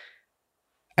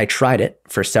 I tried it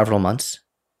for several months,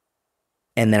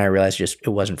 and then I realized just it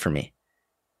wasn't for me.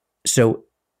 So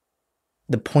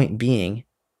the point being,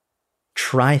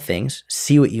 try things,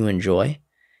 see what you enjoy,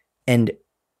 and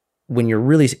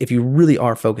if you really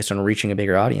are focused on reaching a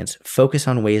bigger audience, focus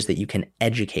on ways that you can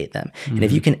educate them. And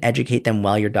if you can educate them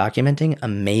while you're documenting,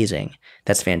 amazing.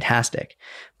 That's fantastic.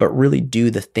 But really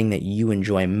do the thing that you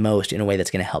enjoy most in a way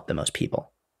that's going to help the most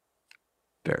people.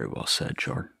 Very well said,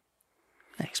 Jordan.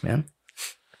 Thanks, man.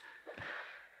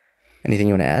 Anything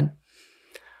you want to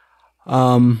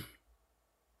add?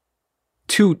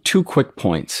 Two quick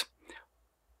points.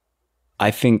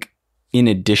 I think in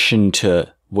addition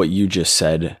to what you just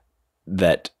said,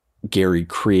 that Gary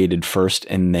created first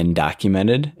and then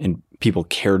documented, and people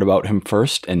cared about him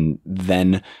first and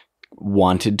then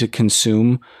wanted to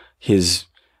consume his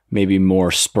maybe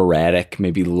more sporadic,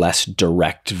 maybe less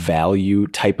direct value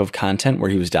type of content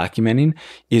where he was documenting,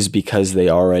 is because they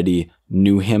already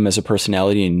knew him as a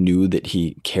personality and knew that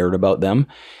he cared about them.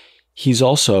 He's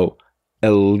also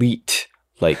elite,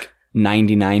 like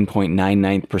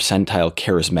 99.99th percentile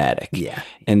charismatic. Yeah.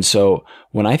 And so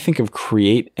when I think of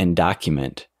create and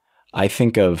document, I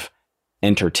think of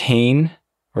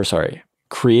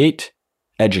create,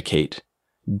 educate,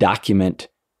 document,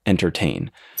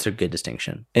 entertain. It's a good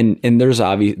distinction. And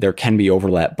there can be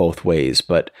overlap both ways,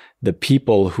 but the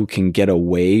people who can get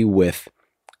away with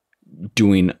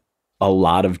doing a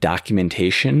lot of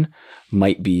documentation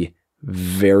might be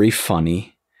very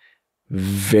funny,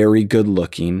 very good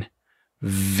looking,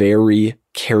 very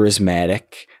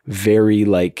charismatic, very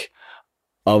like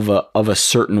of a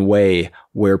certain way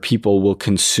where people will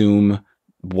consume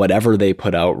whatever they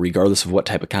put out, regardless of what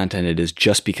type of content it is,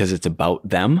 just because it's about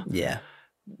them. Yeah.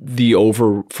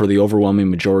 For the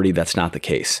overwhelming majority, that's not the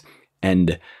case.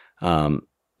 And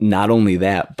not only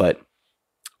that, but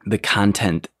the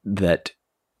content that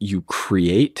you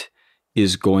create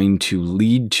is going to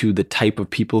lead to the type of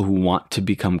people who want to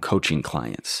become coaching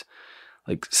clients.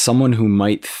 Like someone who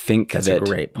might think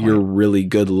that you're really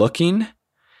good looking,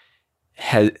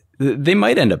 they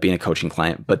might end up being a coaching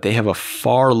client, but they have a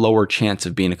far lower chance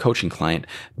of being a coaching client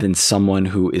than someone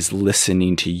who is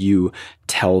listening to you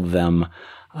tell them,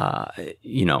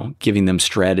 giving them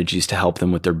strategies to help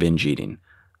them with their binge eating.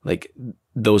 Like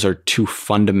those are two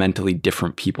fundamentally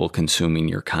different people consuming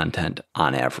your content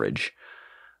on average.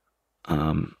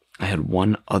 I had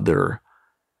one other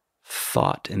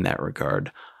thought in that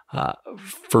regard.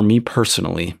 For me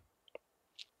personally,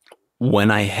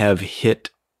 when I have hit,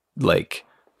 like,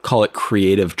 call it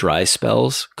creative dry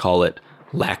spells, call it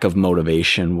lack of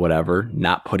motivation, whatever,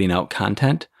 not putting out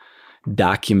content,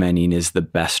 documenting is the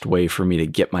best way for me to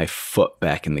get my foot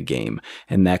back in the game.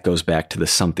 And that goes back to the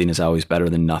something is always better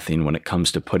than nothing when it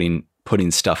comes to putting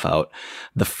stuff out.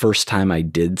 The first time I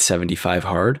did 75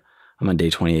 hard, I'm on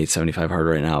day 28, 75 hard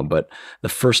right now, but the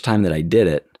first time that I did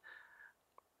it,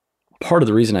 part of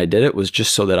the reason I did it was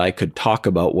just so that I could talk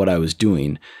about what I was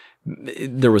doing.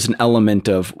 There was an element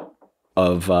of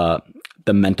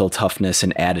the mental toughness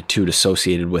and attitude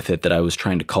associated with it that I was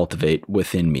trying to cultivate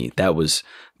within me. That was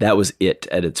it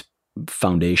at its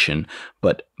foundation.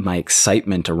 But my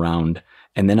excitement around,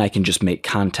 and then I can just make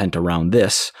content around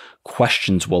this.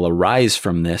 Questions will arise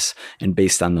from this, and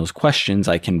based on those questions,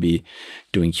 I can be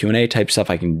doing Q&A type stuff.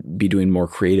 I can be doing more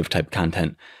creative type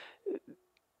content.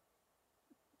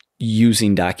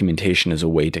 using documentation as a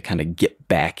way to kind of get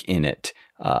back in it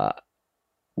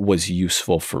was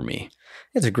useful for me.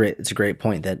 It's a great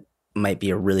point that might be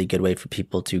a really good way for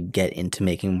people to get into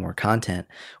making more content,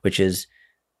 which is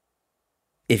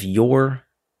if you're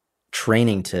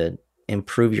training to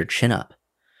improve your chin up,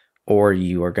 or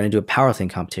you are going to do a powerlifting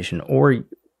competition, or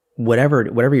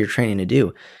whatever you're training to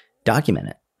do, document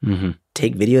it. Mm-hmm.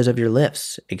 Take videos of your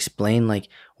lifts, explain like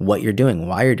what you're doing,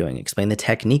 why you're doing, explain the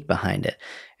technique behind it.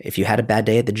 If you had a bad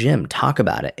day at the gym, talk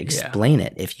about it, explain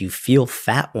it. If you feel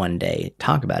fat one day,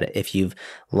 talk about it. If you've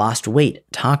lost weight,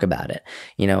 talk about it.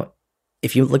 You know,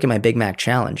 if you look at my Big Mac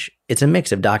challenge, it's a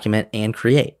mix of document and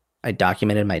create. I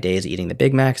documented my days eating the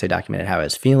Big Macs. I documented how I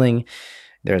was feeling.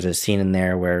 There's a scene in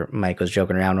there where Mike was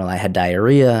joking around while I had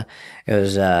diarrhea. It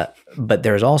was, but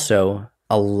there's also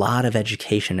a lot of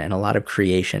education and a lot of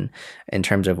creation in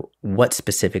terms of what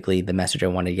specifically the message I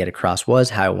wanted to get across was,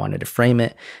 how I wanted to frame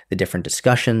it, the different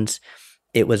discussions.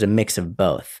 It was a mix of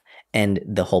both. And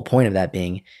the whole point of that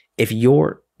being, if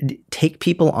take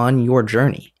people on your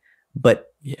journey,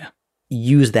 but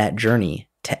use that journey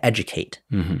to educate.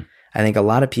 Mm-hmm. I think a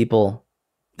lot of people,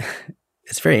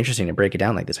 it's very interesting to break it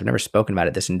down like this. I've never spoken about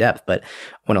it this in depth, but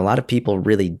when a lot of people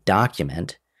really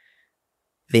document,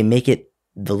 they make it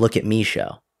the look at me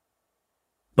show.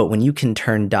 But when you can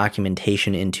turn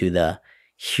documentation into the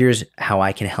here's how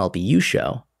I can help you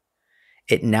show,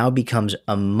 it now becomes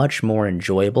a much more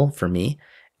enjoyable for me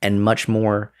and much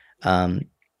more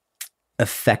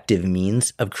effective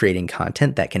means of creating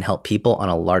content that can help people on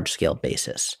a large scale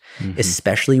basis,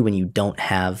 especially when you don't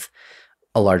have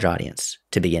a large audience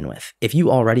to begin with. If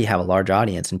you already have a large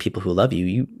audience and people who love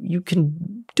you, you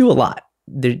can do a lot.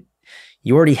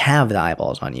 You already have the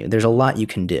eyeballs on you. There's a lot you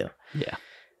can do. Yeah.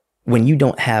 When you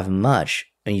don't have much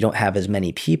and you don't have as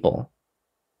many people,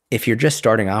 if you're just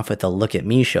starting off with a look at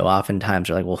me show, oftentimes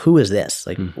they're like, well, who is this?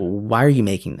 Like, why are you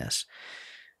making this?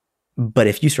 But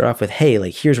if you start off with, hey,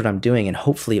 like, here's what I'm doing and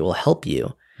hopefully it will help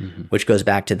you, which goes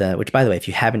back to which by the way, if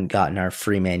you haven't gotten our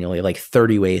free manual, you have like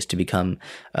 30 ways to become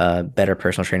a better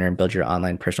personal trainer and build your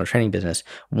online personal training business.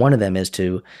 One of them is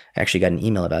to, I actually got an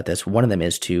email about this. One of them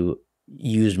is to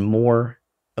use more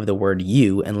of the word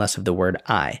you and less of the word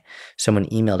I. Someone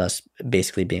emailed us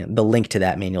basically being, the link to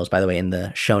that manual is, by the way, in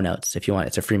the show notes. If you want,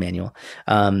 it's a free manual.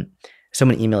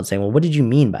 Someone emailed saying, well, what did you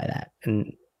mean by that?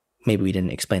 And maybe we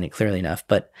didn't explain it clearly enough,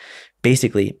 but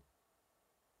basically,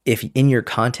 if in your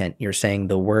content, you're saying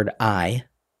the word I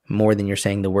more than you're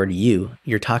saying the word you,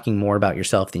 you're talking more about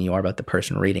yourself than you are about the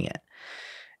person reading it.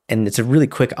 And it's a really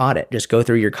quick audit. Just go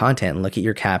through your content and look at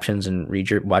your captions and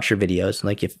watch your videos. And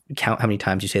like, if count how many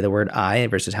times you say the word I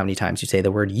versus how many times you say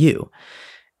the word you.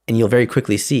 And you'll very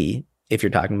quickly see if you're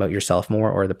talking about yourself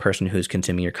more or the person who's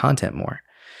consuming your content more.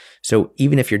 So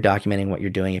even if you're documenting what you're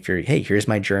doing, if you're, hey, here's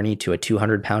my journey to a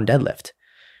 200-pound deadlift,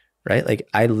 right? Like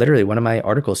I literally, one of my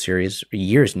article series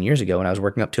years and years ago when I was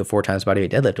working up to a 4 times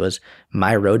bodyweight deadlift was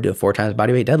my road to a 4 times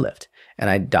bodyweight deadlift. And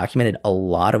I documented a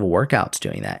lot of workouts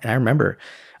doing that. And I remember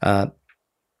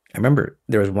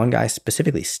there was one guy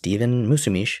specifically, Steven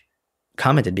Musumish,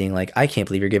 commented being like, I can't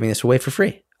believe you're giving this away for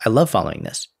free. I love following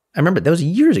this. I remember that was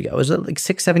years ago. It was like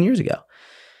 6-7 years ago.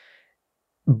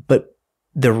 But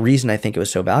the reason I think it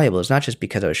was so valuable is not just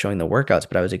because I was showing the workouts,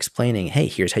 but I was explaining, hey,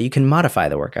 here's how you can modify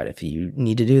the workout if you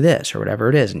need to do this or whatever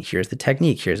it is. And here's the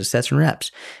technique. Here's the sets and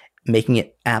reps, making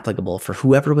it applicable for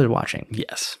whoever was watching.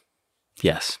 Yes.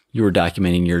 You were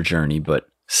documenting your journey, but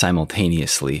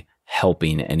simultaneously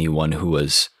helping anyone who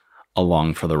was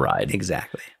along for the ride.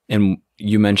 Exactly. And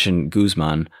you mentioned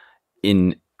Guzman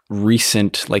in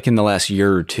recent, like in the last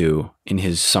year or two in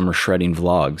his summer shredding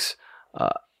vlogs,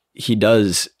 he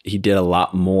did a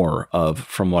lot more of,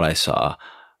 from what I saw,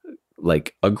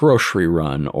 like a grocery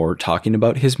run or talking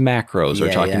about his macros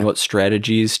or talking about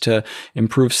strategies to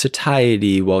improve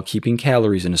satiety while keeping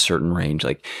calories in a certain range.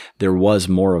 Like there was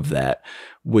more of that,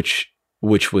 which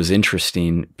was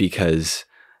interesting because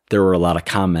there were a lot of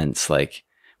comments like,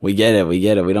 we get it. We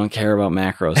don't care about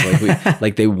macros. Like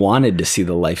like they wanted to see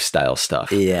the lifestyle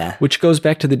stuff. Yeah. Which goes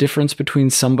back to the difference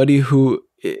between somebody who,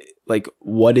 like,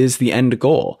 what is the end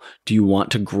goal? Do you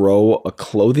want to grow a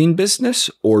clothing business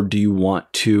or do you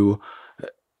want to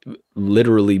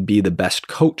literally be the best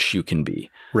coach you can be?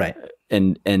 Right.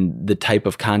 And the type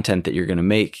of content that you're going to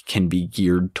make can be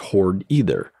geared toward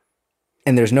either.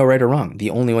 And there's no right or wrong.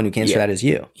 The only one who can answer that is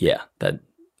you. Yeah,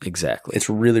 exactly. It's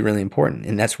really, really important.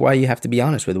 And that's why you have to be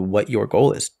honest with what your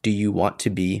goal is. Do you want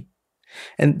to be,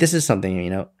 and this is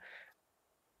something,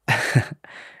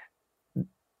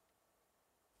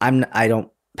 I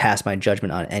don't pass my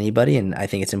judgment on anybody. And I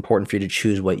think it's important for you to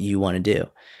choose what you want to do.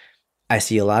 I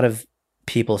see a lot of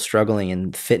people struggling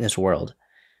in the fitness world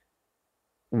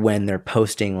when they're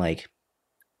posting like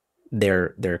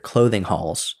their clothing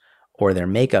hauls or their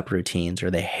makeup routines or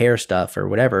their hair stuff or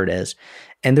whatever it is.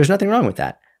 And there's nothing wrong with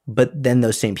that. But then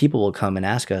those same people will come and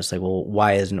ask us like, well,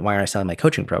 why aren't I selling my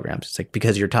coaching programs? It's like,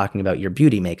 because you're talking about your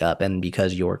beauty makeup and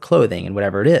because your clothing and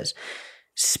whatever it is.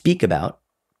 Speak about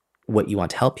what you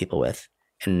want to help people with.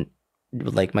 And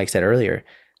like Mike said earlier,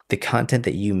 the content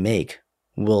that you make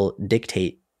will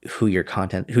dictate who your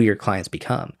clients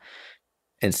become.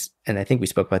 And I think we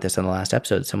spoke about this on the last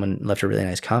episode. Someone left a really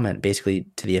nice comment, basically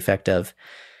to the effect of,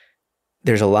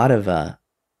 there's a lot of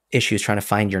issues trying to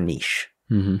find your niche.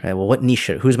 Mm-hmm. Right? Well, what niche?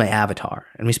 Who's my avatar?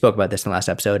 And we spoke about this in the last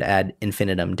episode, ad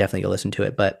infinitum. Definitely go listen to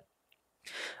it. But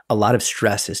a lot of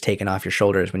stress is taken off your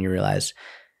shoulders when you realize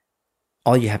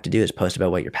all you have to do is post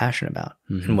about what you're passionate about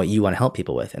and what you want to help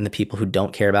people with. And the people who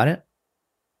don't care about it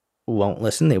won't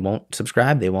listen. They won't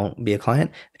subscribe. They won't be a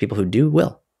client. The people who do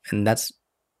will. And that's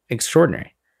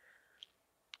extraordinary.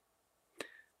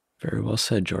 Very well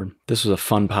said, Jordan. This was a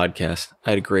fun podcast. I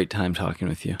had a great time talking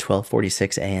with you.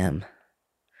 12:46 a.m.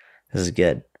 This is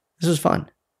good. This was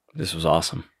fun. This was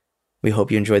awesome. We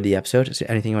hope you enjoyed the episode. Is there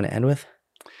anything you want to end with?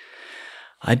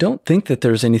 I don't think that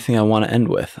there's anything I want to end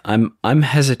with. I'm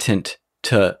hesitant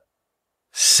to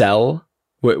sell.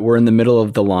 We're in the middle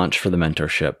of the launch for the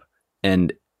mentorship.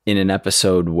 And in an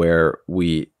episode where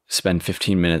we spend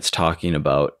 15 minutes talking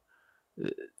about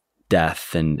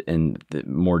death and the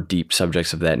more deep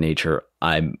subjects of that nature,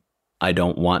 I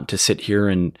don't want to sit here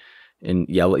and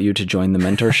yell at you to join the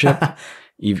mentorship,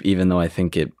 even though I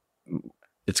think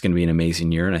it's going to be an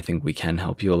amazing year and I think we can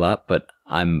help you a lot. But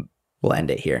we'll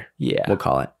end it here. Yeah, we'll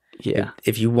call it. Yeah.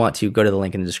 If you want to, go to the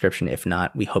link in the description. If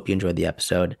not, we hope you enjoyed the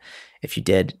episode. If you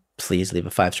did, please leave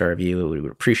a 5-star review. We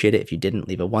would appreciate it. If you didn't,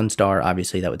 leave a 1-star.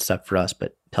 Obviously, that would suck for us,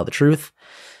 but tell the truth.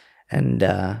 And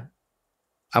I'm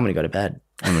going to go to bed.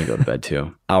 I'm going to go to bed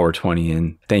too. Hour 20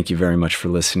 in. Thank you very much for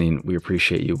listening. We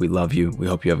appreciate you. We love you. We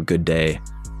hope you have a good day.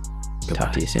 Goodbye.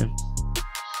 Talk to you soon.